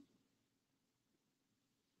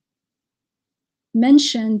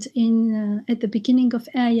mentioned in at the beginning of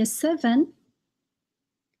Ayah 7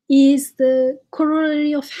 is the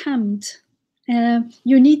corollary of hamd.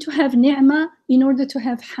 You need to have ni'mah in order to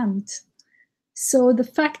have hamd. So the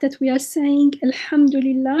fact that we are saying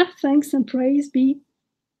Alhamdulillah, thanks and praise be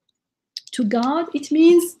to God, it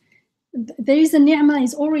means there is a ni'mah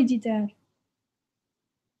is already there.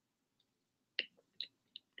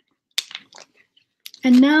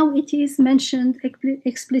 And now it is mentioned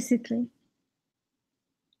explicitly.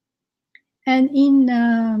 And in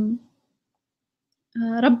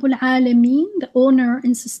Rabbul Alameen, the owner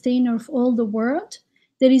and sustainer of all the world,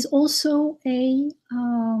 there is also a,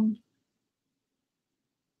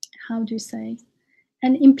 how do you say,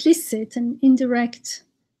 an implicit and indirect,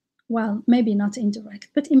 well, maybe not indirect,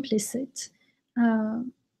 but implicit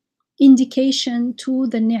indication to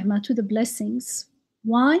the ni'mah, to the blessings.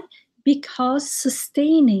 Why? Because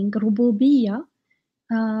sustaining rububiyyah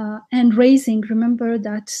and raising, remember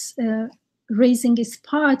that raising is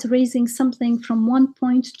raising something from one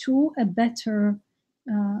point to a better,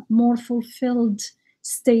 more fulfilled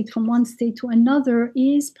state, from one state to another,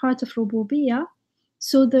 is part of rububiyyah.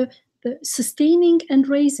 So the sustaining and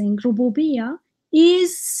raising rububiyyah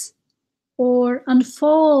is or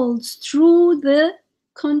unfolds through the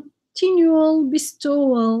continual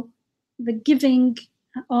bestowal, the giving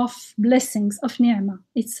of blessings, of ni'mah.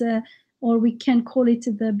 It's a, or we can call it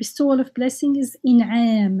the bestowal of blessing is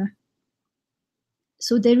in'am.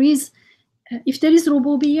 So there is, if there is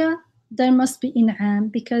rububiyyah, there must be in'am,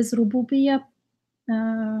 because rububiyyah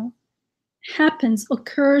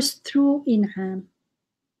occurs through in'am.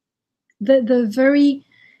 The very,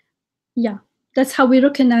 yeah, that's how we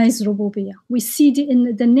recognize rububiyyah. We see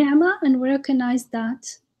in the ni'mah and we recognize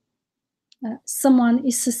that someone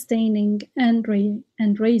is sustaining and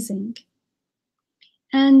raising.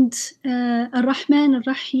 And Ar-Rahman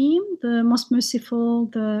Ar-Rahim, the most merciful,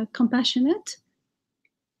 the compassionate,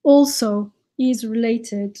 also is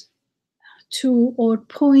related to or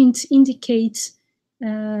indicate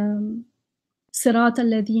صراط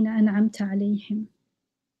الذين أنعمت عليهم,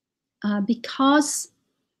 because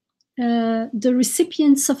the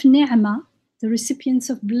recipients of ni'mah, the recipients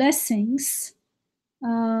of blessings,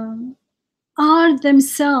 are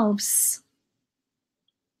themselves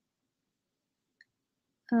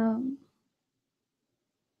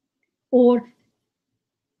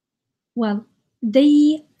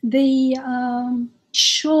they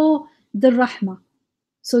show the rahmah.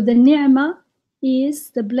 So the ni'mah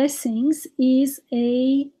is, the blessings is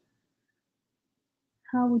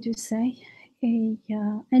how would you say,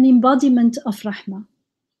 an embodiment of rahmah.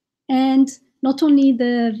 And not only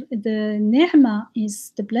the ni'mah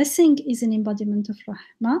is, the blessing is an embodiment of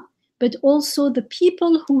rahmah, but also the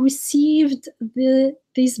people who received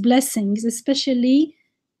these blessings, especially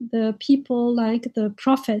the people like the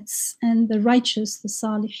prophets and the righteous, the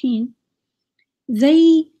salihin,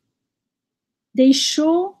 they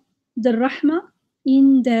show the rahmah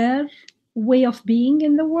in their way of being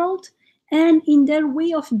in the world and in their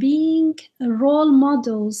way of being role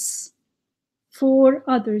models for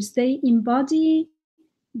others. They embody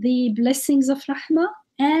the blessings of rahmah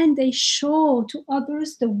and they show to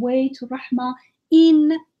others the way to rahmah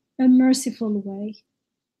in a merciful way.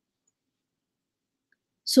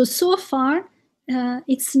 So far,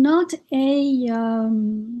 it's not a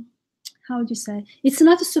how do you say? It's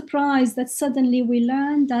not a surprise that suddenly we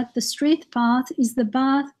learn that the straight path is the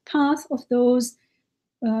path of those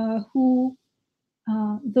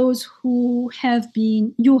who have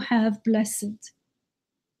been, you have blessed.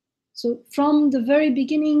 So from the very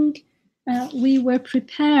beginning, we were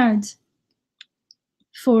prepared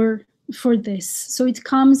for this. So it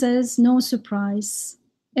comes as no surprise.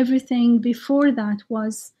 Everything before that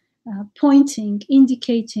was pointing,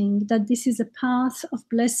 indicating that this is a path of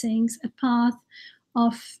blessings, a path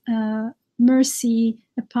of mercy,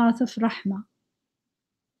 a path of rahmah.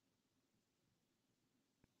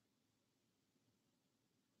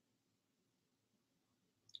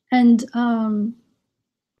 And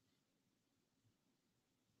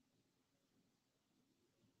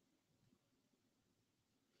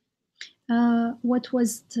what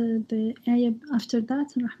was the ayah after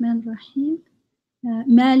that? Rahman Rahim.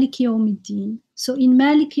 Malik Yawmiddin. So in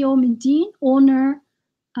Malik Yawmiddin, honor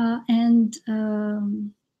and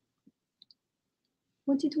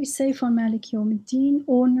what did we say for Malik Yawmiddin?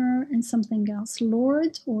 Honor and something else,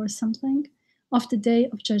 Lord or something of the Day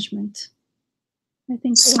of Judgment. I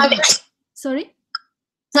think. Sorry?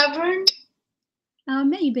 Sovereign?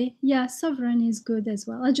 Maybe, yeah, sovereign is good as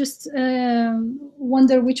well. I just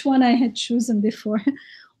wonder which one I had chosen before.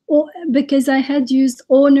 Because I had used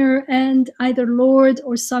honor and either Lord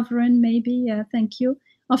or sovereign, maybe, yeah, thank you,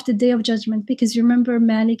 of the Day of Judgment, because you remember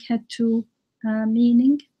Malik had two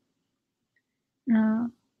meaning.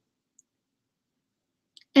 And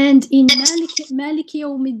in Malik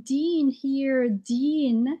Yawmiddin here,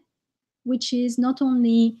 Deen, which is not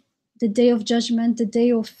only the Day of Judgment, the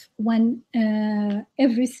day of when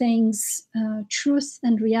everything's truth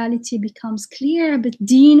and reality becomes clear, but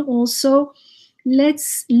Deen also,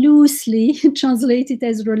 let's loosely translate it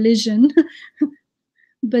as religion.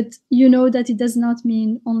 But you know that it does not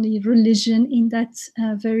mean only religion in that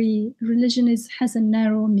religion has a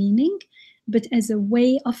narrow meaning, but as a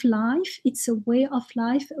way of life. It's a way of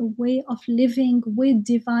life, a way of living with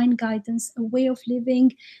divine guidance, a way of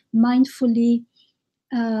living mindfully,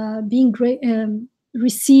 being great,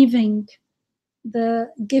 receiving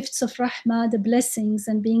the gifts of rahmah, the blessings,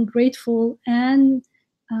 and being grateful and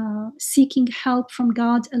seeking help from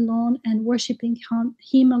God alone and worshiping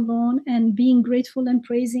Him alone and being grateful and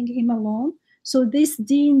praising Him alone. So this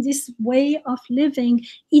deen, this way of living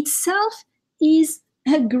itself is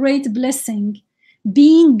a great blessing.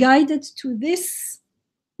 Being guided to this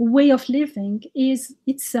way of living is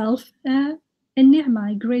itself a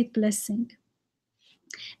ni'mah, a great blessing.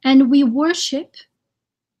 And we worship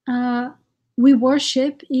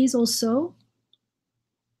is also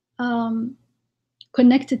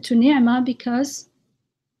connected to ni'mah because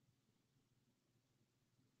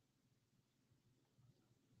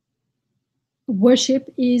worship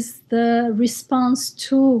is the response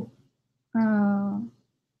to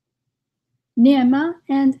ni'mah,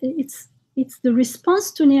 and it's the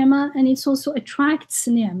response to ni'mah, and it also attracts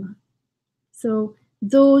ni'mah. So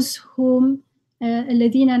those whom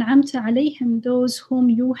الذين أنعمت عليهم, those whom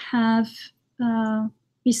you have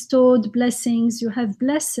bestowed blessings, you have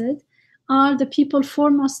blessed, are the people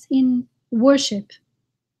foremost in worship.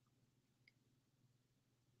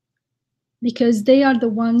 because they are the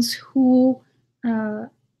ones who are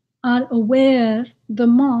aware the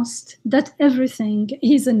most that everything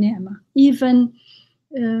is a ni'mah. Even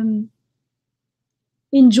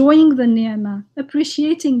enjoying the ni'mah,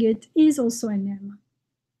 appreciating it is also a ni'mah.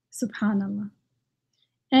 Subhanallah.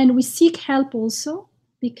 And we seek help also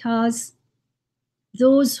because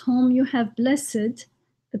those whom you have blessed,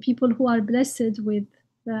 the people who are blessed with,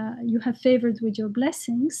 you have favored with your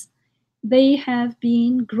blessings, they have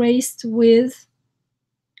been graced with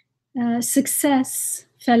success,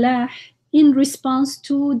 falah, in response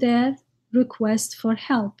to their request for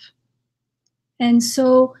help. And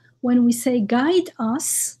so when we say guide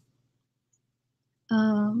us,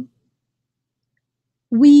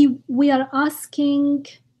 we are asking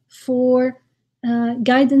for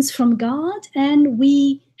guidance from God, and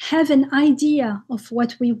we have an idea of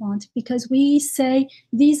what we want, because we say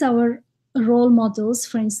these are our role models,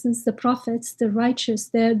 for instance, the prophets, the righteous,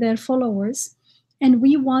 their followers, and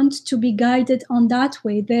we want to be guided on that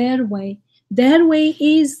way, their way. Their way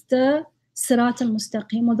is the Sirat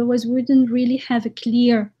al-Mustaqim, otherwise we wouldn't really have a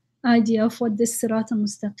clear idea of what this Sirat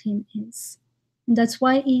al-Mustaqim is. And that's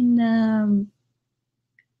why in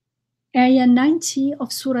Ayah 90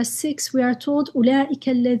 of Surah 6, we are told, أُولَٰئِكَ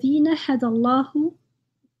الَّذِينَ هَدَى اللَّهُ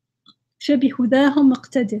فَبِهُدَاهُمْ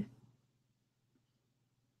اقْتَدِرْ.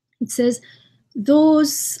 It says,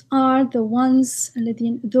 those are the ones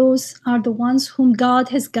whom God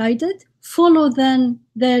has guided, follow then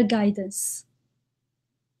their guidance.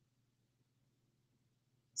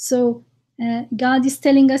 So God is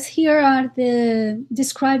telling us, here are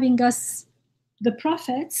describing us, the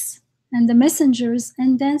prophets and the messengers,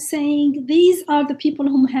 and then saying these are the people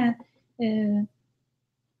whom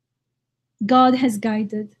God has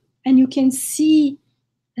guided. And you can see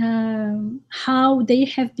how they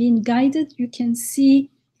have been guided. You can see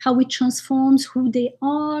how it transforms who they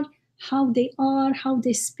are, how they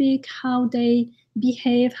speak, how they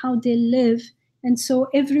behave, how they live. And so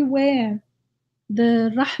everywhere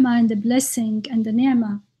the rahmah and the blessing and the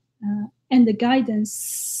ni'mah and the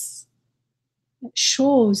guidance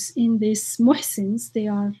shows in these muhsins, they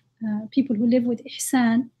are people who live with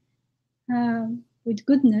ihsan, with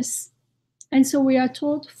goodness. And so we are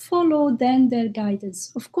told, follow then their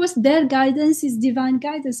guidance. Of course, their guidance is divine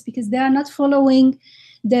guidance, because they are not following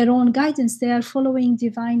their own guidance, they are following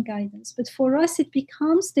divine guidance. But for us,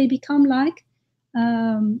 they become like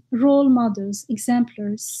role models,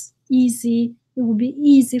 exemplars, easy. It will be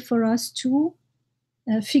easy for us to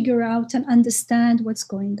figure out and understand what's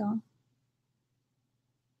going on.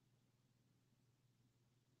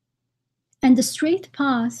 And the straight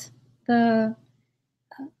path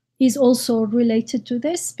is also related to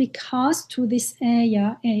this, because to this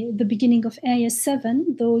ayah, the beginning of ayah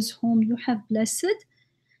 7, those whom you have blessed,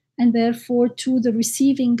 and therefore to the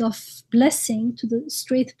receiving of blessing, to the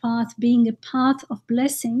straight path being a path of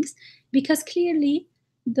blessings, because clearly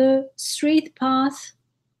the straight path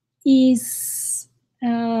is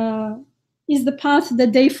the path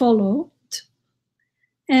that they followed,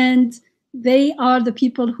 and they are the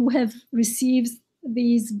people who have received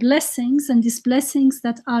these blessings, and these blessings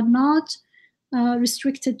that are not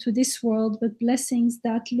restricted to this world, but blessings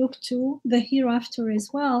that look to the hereafter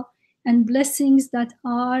as well, and blessings that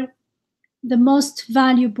are the most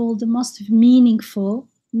valuable, the most meaningful,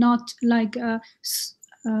 not like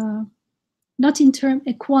not in term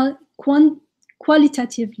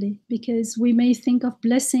qualitatively, because we may think of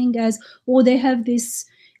blessing as, oh, they have these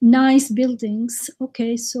nice buildings.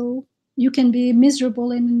 Okay, so you can be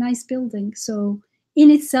miserable in a nice building. So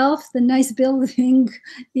in itself, the nice building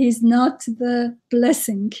is not the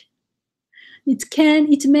blessing. It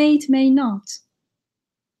may not.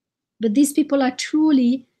 But these people are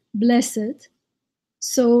truly blessed.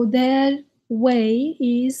 So their way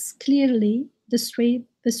is clearly the straight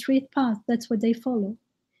path. That's what they follow.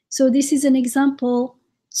 So this is an example.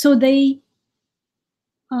 So they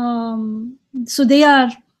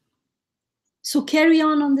carry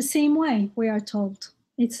on the same way, we are told.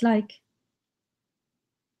 It's like,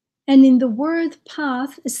 and in the word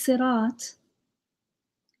path, sirat,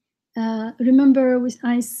 remember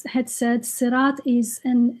I had said sirat is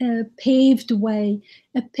a paved way,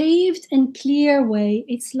 a paved and clear way.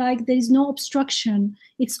 It's like there is no obstruction.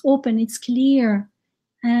 It's open, it's clear.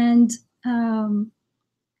 And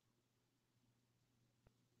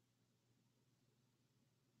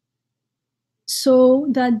so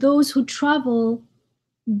that those who travel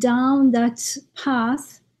down that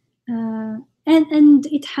path, and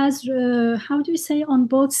it has, how do you say, on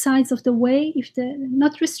both sides of the way, if the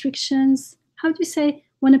not restrictions, how do you say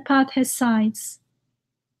when a path has sides?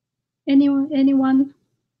 Anyone?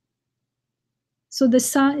 So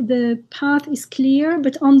the path is clear,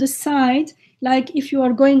 but on the side, like if you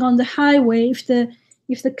are going on the highway, if the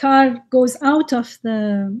car goes out of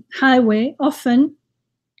the highway, often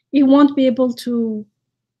it won't be able to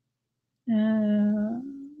there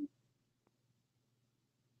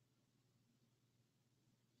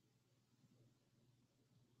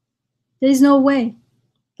is no way,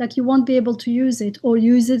 like you won't be able to use it, or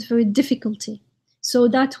use it with difficulty. So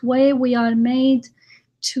that way we are made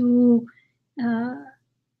to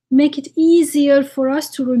make it easier for us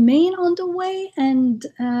to remain on the way, and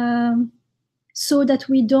so that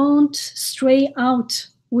we don't stray out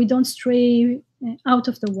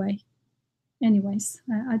of the way. Anyways,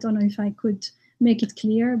 I don't know if I could make it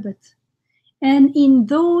clear, but and in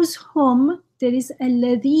those whom there is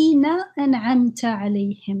الذين أنعمت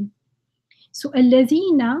عليهم. So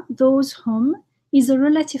الذين, those whom, is a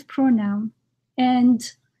relative pronoun,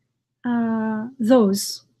 and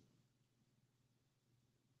those.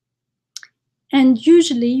 And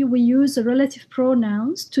usually we use the relative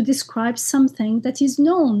pronouns to describe something that is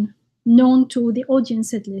known to the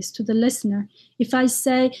audience, at least to the listener. If I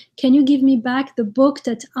say, can you give me back the book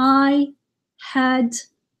that I had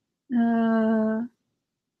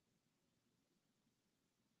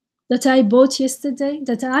that I bought yesterday,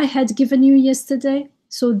 that I had given you yesterday.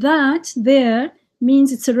 So that there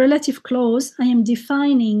means it's a relative clause. I am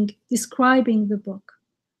describing the book.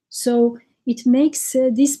 So it makes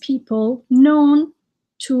these people known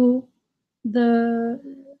to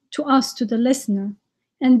us, to the listener.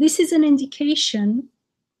 And this is an indication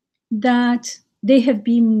that these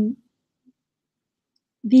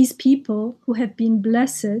people who have been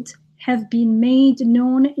blessed have been made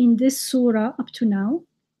known in this surah up to now,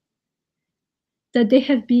 that they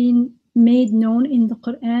have been made known in the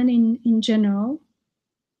Quran in general,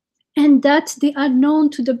 and that they are known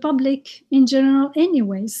to the public in general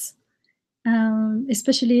anyways,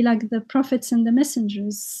 especially like the prophets and the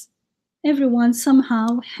messengers. Everyone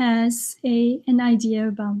somehow has an idea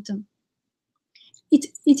about them. It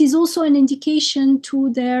is also an indication to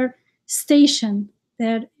their station.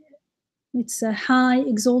 It's a high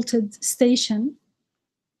exalted station,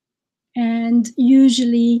 and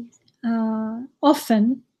usually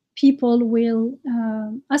often people will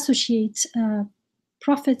associate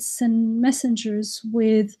prophets and messengers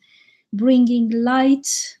with bringing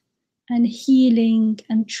light and healing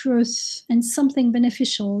and truth and something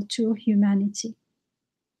beneficial to humanity.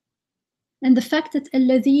 And the fact that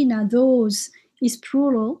الذين, those, is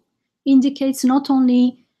plural indicates not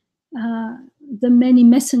only the many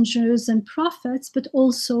messengers and prophets, but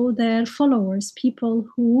also their followers, people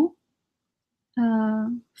who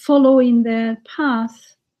follow in their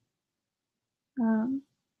path.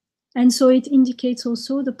 And so it indicates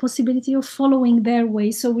also the possibility of following their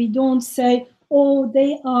way. So we don't say, oh,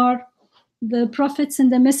 they are the prophets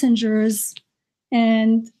and the messengers,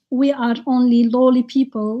 and we are only lowly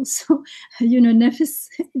people. So, Nefis,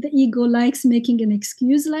 the ego, likes making an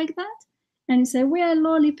excuse like that. And you say, we are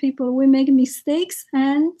lowly people, we make mistakes,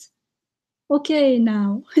 and okay,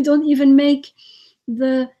 now, don't even make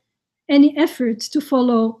any effort to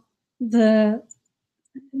follow the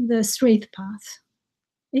straight path.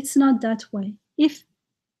 It's not that way. If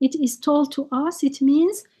it is told to us, it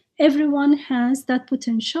means everyone has that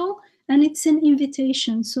potential, and it's an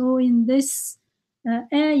invitation. So in this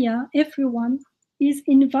ayah, everyone is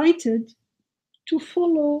invited to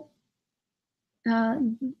follow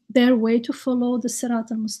their way, to follow the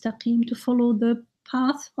Sirat al-Mustaqim, to follow the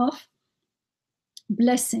path of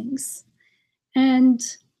blessings. And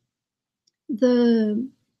the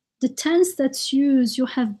tense that's used, you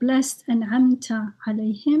have blessed and amta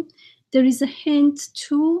alayhim, there is a hint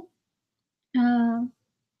to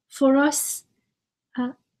for us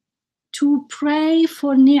to pray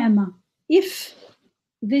for ni'mah. If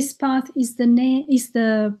this path is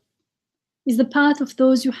the path of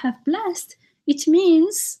those you have blessed, it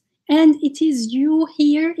means, and it is you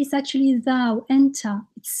here, is actually thou, anta.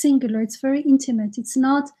 It's singular, it's very intimate. It's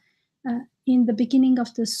not in the beginning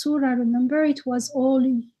of the surah, remember, it was all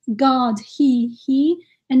God, he,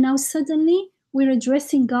 and now suddenly we're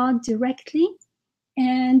addressing God directly,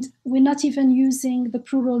 and we're not even using the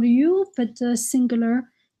plural you, but the singular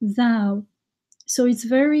thou. So it's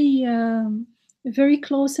very, very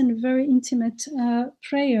close and very intimate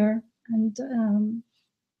prayer, and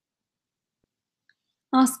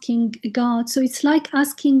asking God. So it's like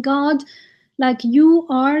asking God, like you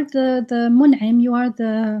are the mun'im, you are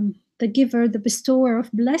the giver, the bestower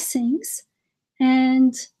of blessings,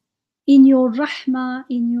 and in your rahmah,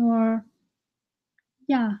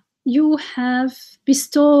 you have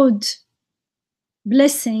bestowed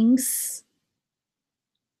blessings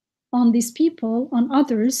on these people, on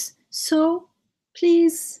others. So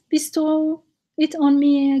please bestow it on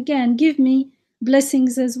me again. Give me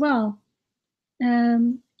blessings as well.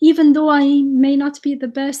 Even though I may not be the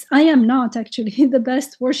best, I am not actually the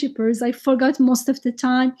best worshippers. I forgot most of the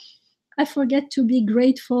time. I forget to be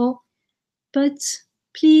grateful. But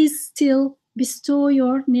please still bestow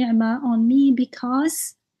your ni'mah on me,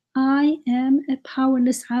 because I am a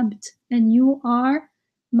powerless abd and you are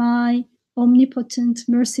my omnipotent,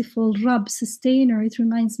 merciful Rabb, sustainer. It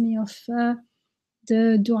reminds me of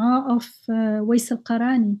the dua of Wais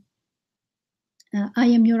al-Qarani. I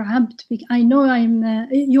am your abd. I know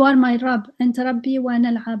you are my Rabb. Anta Rabbi wa ana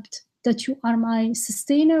al-abd. That you are my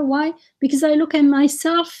sustainer. Why? Because I look at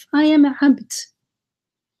myself, I am a abd.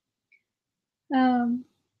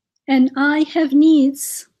 And I have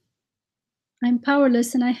needs. I'm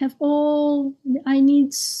powerless and I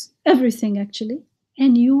need everything actually.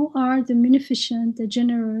 And you are the munificent, the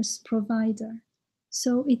generous provider.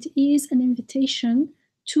 So it is an invitation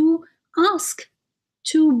to ask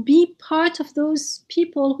to be part of those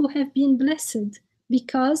people who have been blessed,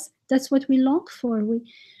 because that's what we long for. We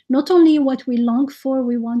not only what we long for,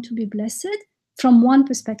 we want to be blessed from one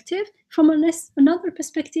perspective. From another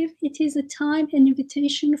perspective, it is a time, an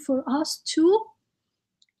invitation for us to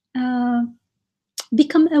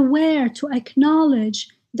become aware, to acknowledge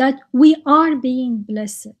that we are being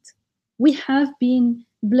blessed. We have been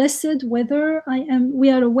blessed, whether we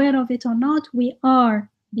are aware of it or not, we are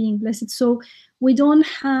being blessed. So we don't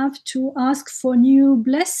have to ask for new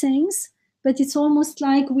blessings, but it's almost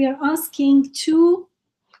like we are asking to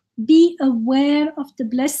be aware of the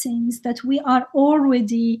blessings that we are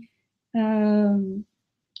already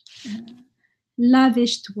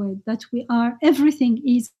lavished with, that we are, everything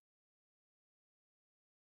is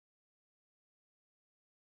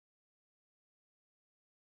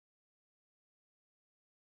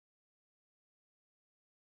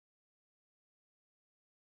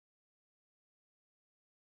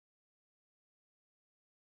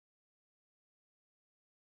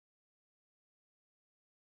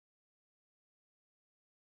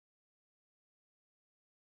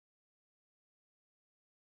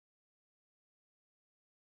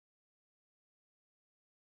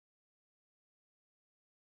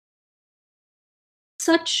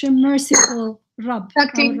such a merciful Rabb.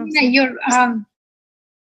 Dr. Yamina, you're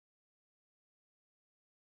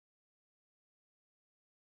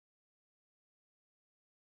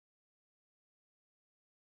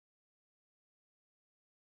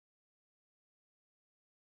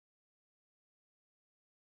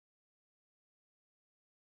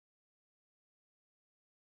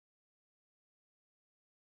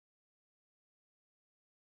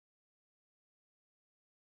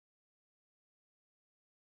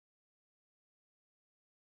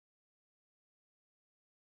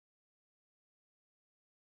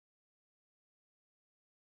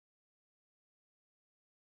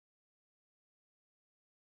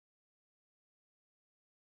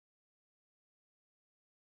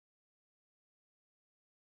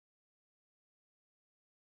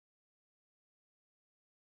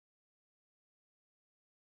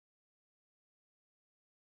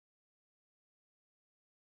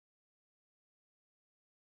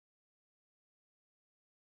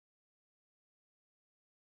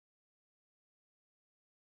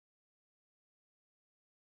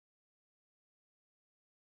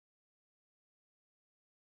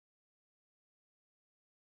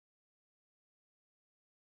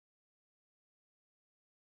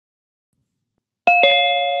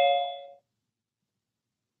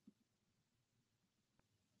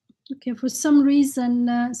okay. For some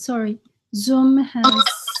reason, sorry, Zoom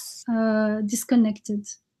has disconnected.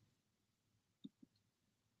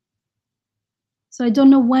 So I don't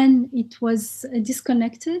know when it was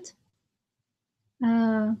disconnected.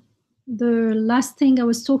 The last thing I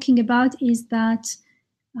was talking about is that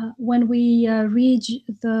when we read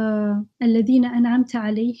the الذين أنعمت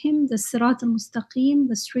عليهم, the Sirat al-Mustaqim,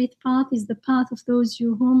 the straight path is the path of those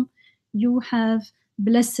whom you have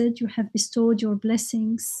blessed, you have bestowed your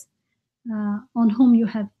blessings, on whom you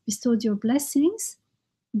have bestowed your blessings.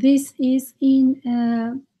 This is in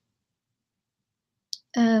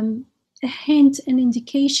a hint, an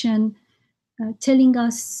indication, telling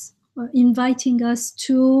us, inviting us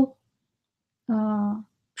to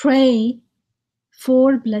pray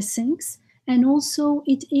for blessings. And also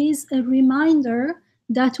it is a reminder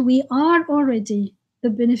that we are already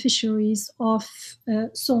the beneficiaries of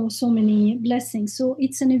so many blessings. So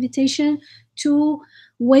it's an invitation to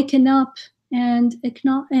waken up and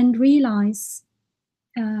realize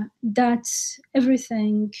that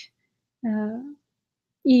everything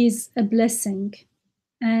is a blessing.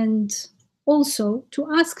 and also to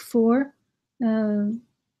ask for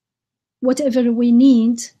whatever we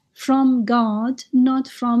need from God, not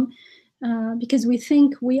from because we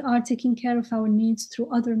think we are taking care of our needs through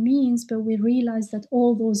other means, but we realize that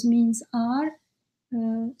all those means are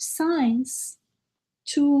signs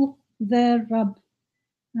to the Rabb,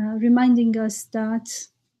 reminding us that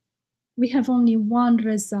we have only one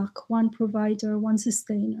Razak, one provider, one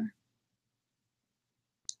sustainer.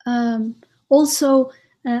 Also,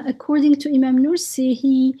 according to Imam Nursi,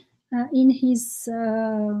 he in his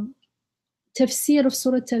tafsir of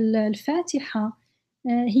Surah Al-Fatiha,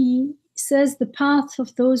 he says the path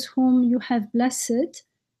of those whom you have blessed,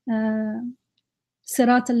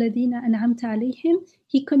 Sirat al-Ladina an'amta alayhim,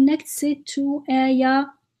 he connects it to ayah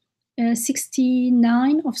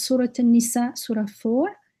 69 of Surah An-Nisa, Surah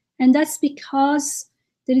 4, and that's because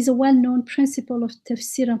there is a well-known principle of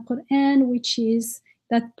tafsir al-Quran, which is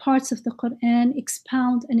that parts of the Quran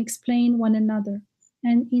expound and explain one another.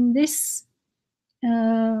 And in this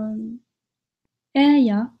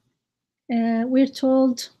ayah, we're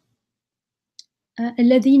told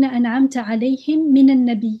الذين أنعمت عليهم من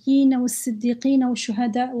النبيين والصديقين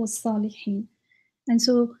والشهداء والصالحين. And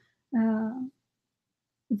so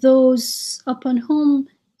those upon whom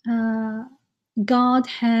God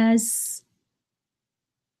has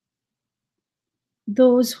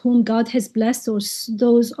blessed, or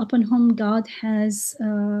those upon whom God has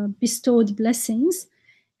bestowed blessings,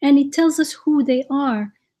 and it tells us who they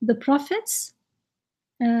are: the prophets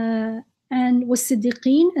and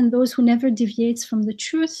was-siddiqeen, and those who never deviates from the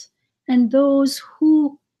truth, and those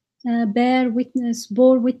who bore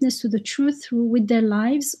witness to the truth with their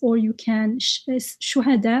lives, or you can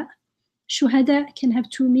shuhada. Shuhada can have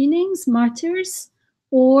two meanings: martyrs,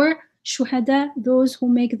 or shuhada, those who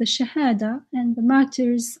make the shahada, and the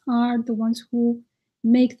martyrs are the ones who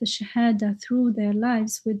make the shahada through their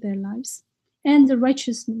lives, with their lives, and the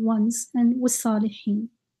righteous ones, and was-salihin.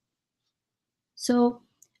 So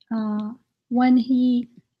when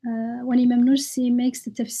Imam Nursi makes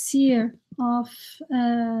the tafsir of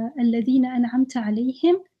الَّذِينَ أَنْعَمْتَ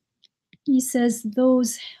عَلَيْهِمْ, he says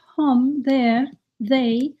those whom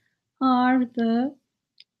they are the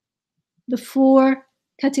four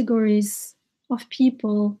categories of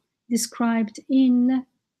people described in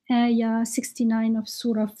ayah 69 of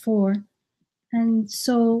Surah 4. And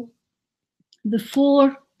so the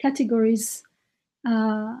four categories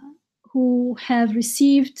who have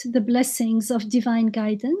received the blessings of divine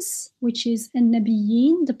guidance, which is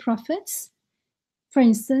an-Nabiyyin, the prophets. For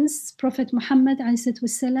instance, Prophet Muhammad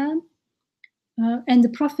والسلام, and the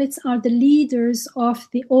prophets are the leaders of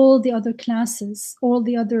all the other classes, all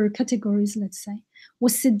the other categories, let's say.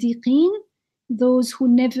 Was-Siddiqeen, those who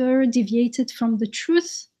never deviated from the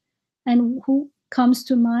truth, and who comes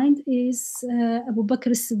to mind is Abu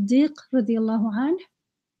Bakr as-Siddiq radiallahu anhu.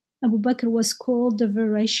 Abu Bakr was called the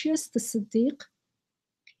veracious, the Siddiq.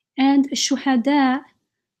 And Shuhada,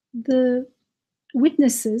 the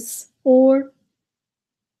witnesses or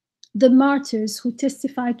the martyrs who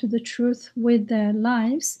testify to the truth with their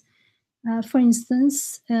lives. For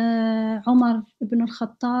instance, Umar ibn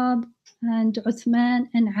al-Khattab and Uthman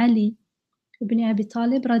and Ali ibn Abi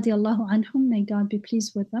Talib radiallahu anhum, may God be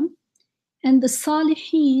pleased with them. And the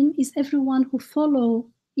Salihin is everyone who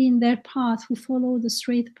follow in their path, who follow the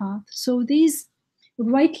straight path. So these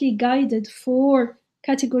rightly guided four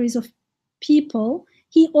categories of people,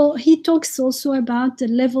 he talks also about the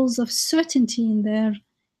levels of certainty in their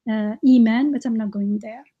iman, but I'm not going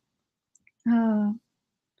there.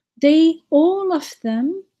 All of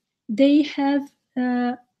them, they have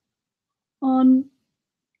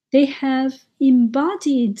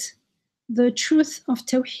embodied the truth of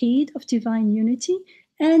Tawheed, of divine unity,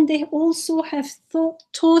 and they also have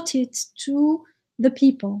taught it to the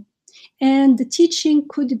people. And the teaching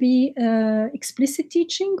could be explicit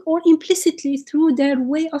teaching or implicitly through their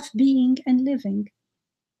way of being and living.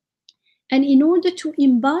 And in order to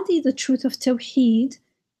embody the truth of Tawheed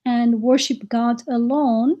and worship God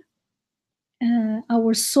alone,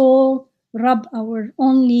 our sole Rabb, our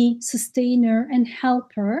only sustainer and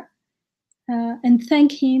helper, and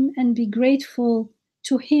thank him and be grateful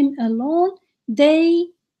to him alone, they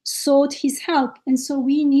sought his help. And so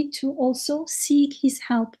we need to also seek his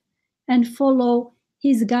help and follow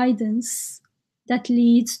his guidance that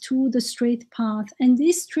leads to the straight path. And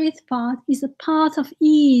this straight path is a path of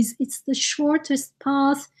ease. It's the shortest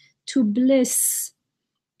path to bliss,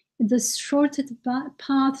 the shortest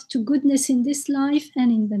path to goodness in this life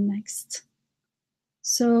and in the next.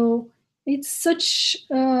 So it's such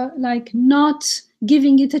like not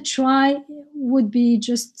giving it a try would be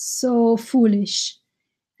just so foolish.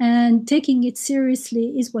 and taking it seriously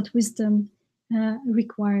is what wisdom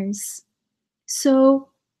requires. So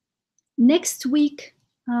next week,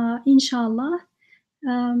 inshallah,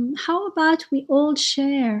 how about we all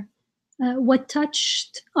share what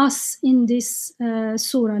touched us in this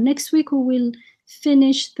surah? Next week we will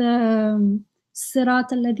finish the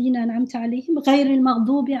صراط الذين أنعمت عليهم غير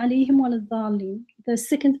المغضوب عليهم ولا الضالين, the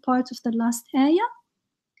second part of the last ayah.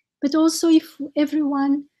 But also if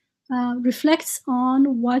everyone reflects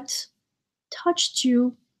on what touched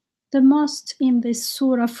you the most in this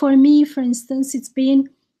surah. For me, for instance, it's been,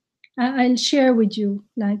 I'll share with you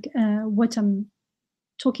like what I'm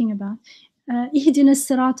talking about. اهدنا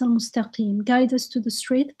الصراط المستقيم, guide us to the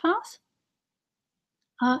straight path.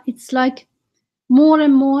 It's like more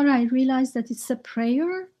and more I realize that it's a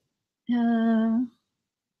prayer.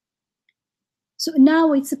 So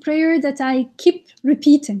now it's a prayer that I keep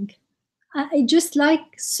repeating. I just like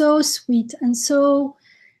so sweet, and so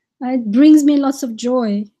it brings me lots of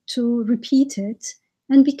joy to repeat it.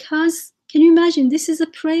 And because, can you imagine, this is a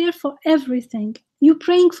prayer for everything. You're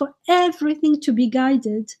praying for everything to be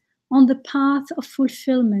guided on the path of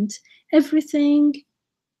fulfillment. Everything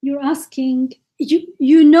you're asking,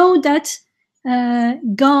 you know that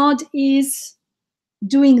God is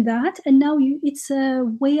doing that, and now it's a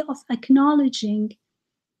way of acknowledging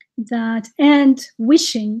that and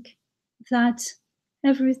wishing that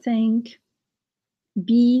everything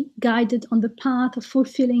be guided on the path of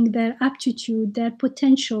fulfilling their aptitude, their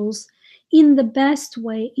potentials in the best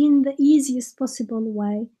way, in the easiest possible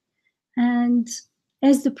way. And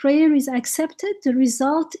as the prayer is accepted, the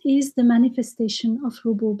result is the manifestation of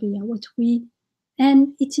Rububiyyah,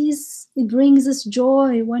 and it brings us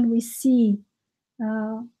joy when we see,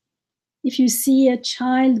 if you see a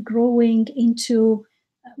child growing into,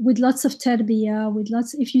 with lots of tarbiyah,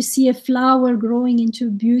 if you see a flower growing into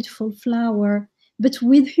a beautiful flower, but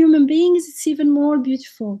with human beings, it's even more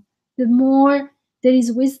beautiful. The more there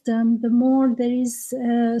is wisdom, the more there is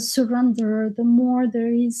surrender, the more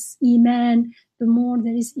there is iman, the more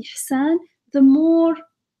there is ihsan, the more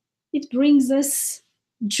it brings us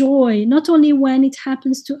joy, not only when it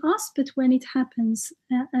happens to us, but when it happens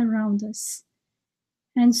around us.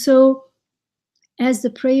 And so, as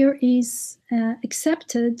the prayer is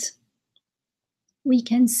accepted, we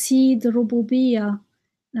can see the Rububiyyah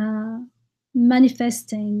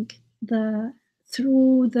manifesting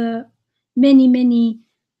through the many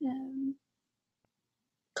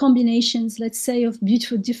combinations, let's say, of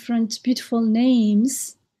different beautiful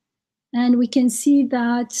names. And we can see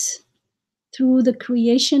that through the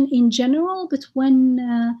creation in general, but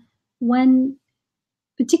when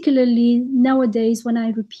particularly nowadays, when I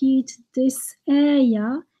repeat this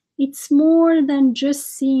ayah, it's more than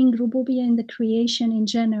just seeing Rububiyyah in the creation in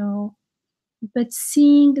general, but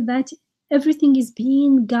seeing that everything is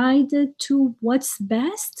being guided to what's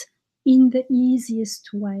best in the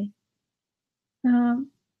easiest way. I'm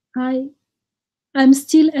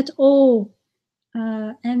still at awe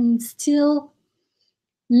and still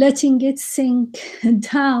letting it sink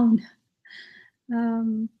down,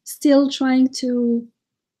 still trying to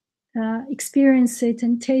experience it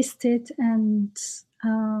and taste it and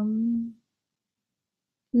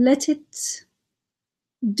let it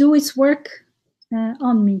do its work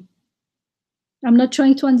on me. I'm not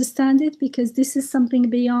trying to understand it, because this is something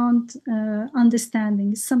beyond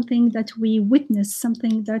understanding, something that we witness,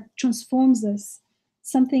 something that transforms us,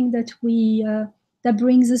 something that that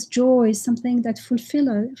brings us joy, something that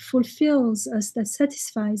fulfills us, that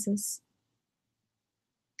satisfies us.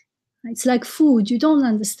 It's like food. You don't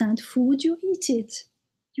understand food, you eat it,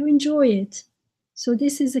 you enjoy it. So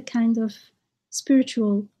this is a kind of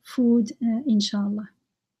spiritual food, inshallah.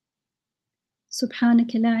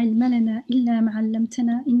 سبحانك لا علم لنا إلا ما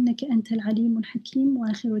علمتنا إنك أنت العليم الحكيم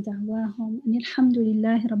وآخر دعواهم أن الحمد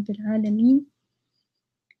لله رب العالمين.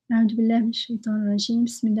 أعوذ بالله من الشيطان الرجيم.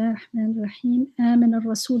 بسم الله الرحمن الرحيم. آمن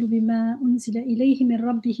الرسول بما أنزل إليه من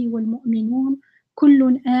ربه والمؤمنون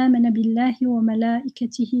كل آمن بالله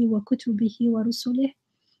وملائكته وكتبه ورسله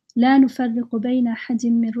لا نفرق بين أحد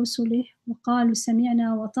من رسله وقالوا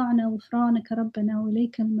سمعنا وأطعنا غفرانك ربنا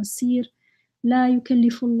وإليك المصير لا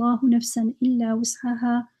يكلف الله نفسا إلا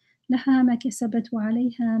وسعها لها ما كسبت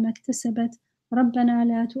وعليها ما اكتسبت ربنا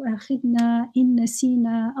لا تؤاخذنا إن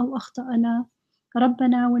نسينا أو أخطأنا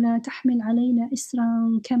ربنا ولا تحمل علينا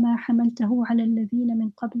إسرا كما حملته على الذين من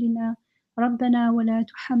قبلنا ربنا ولا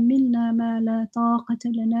تحملنا ما لا طاقة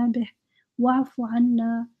لنا به واعف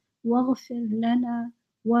عنا واغفر لنا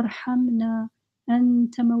وارحمنا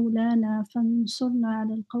أنت مولانا فانصرنا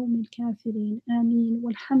على القوم الكافرين آمين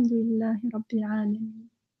والحمد لله رب العالمين.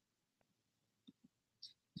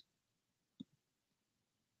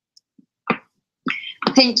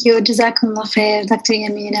 Thank you. Jazakumullah khair, Dr.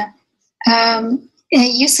 Yamina.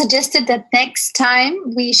 You suggested that next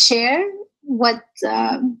time we share what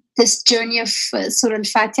this journey of Surah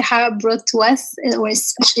Al-Fatiha brought to us, or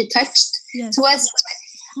especially touched to us.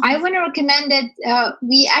 I want to recommend that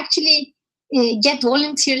we actually get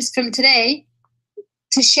volunteers from today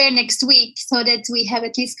to share next week, so that we have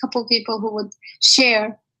at least a couple of people who would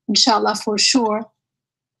share, inshallah, for sure.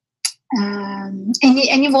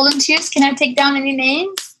 Any volunteers? Can I take down any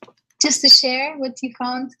names just to share what you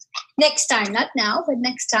found next time? Not now, but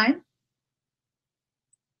next time.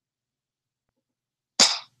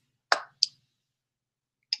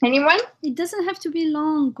 Anyone? It doesn't have to be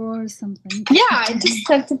long or something. Yeah, it just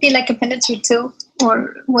have to be like a minute or two,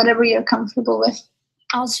 or whatever you're comfortable with.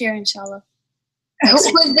 I'll share, inshallah. Who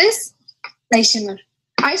was this? Aisha Nur.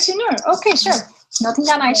 Aisha Nur. Okay, sure. Nothing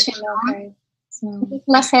on Aisha Nur. Okay.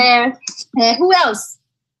 Who else?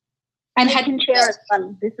 And I can share as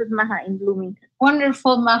well. This is Maha in Bloomington.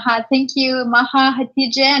 Wonderful, Maha. Thank you, Maha,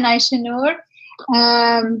 Hatija, and Aisha Nur.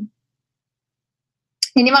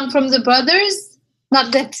 Anyone from the brothers?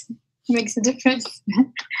 Not that makes a difference.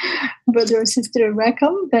 Brother or sister are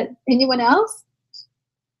welcome, but anyone else?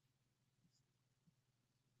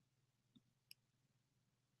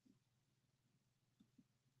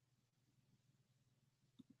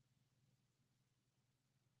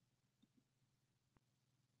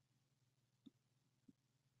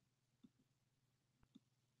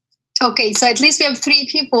 Okay, so at least we have 3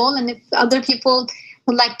 people, and if other people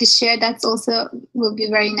would like to share, that's also will be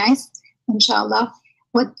very nice, inshallah,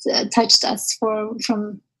 what touched us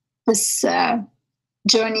from this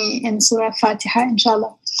journey in Surah Fatiha,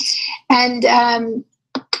 inshallah. And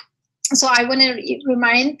so I want to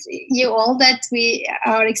remind you all that we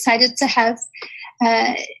are excited to have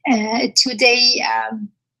a 2-day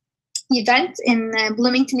event in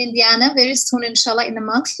Bloomington, Indiana, very soon, inshallah, in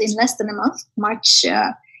less than a month,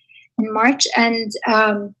 in March, and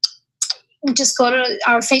just go to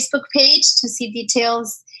our Facebook page to see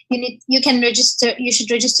details. You can register. You should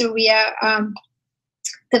register via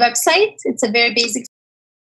the website. It's a very basic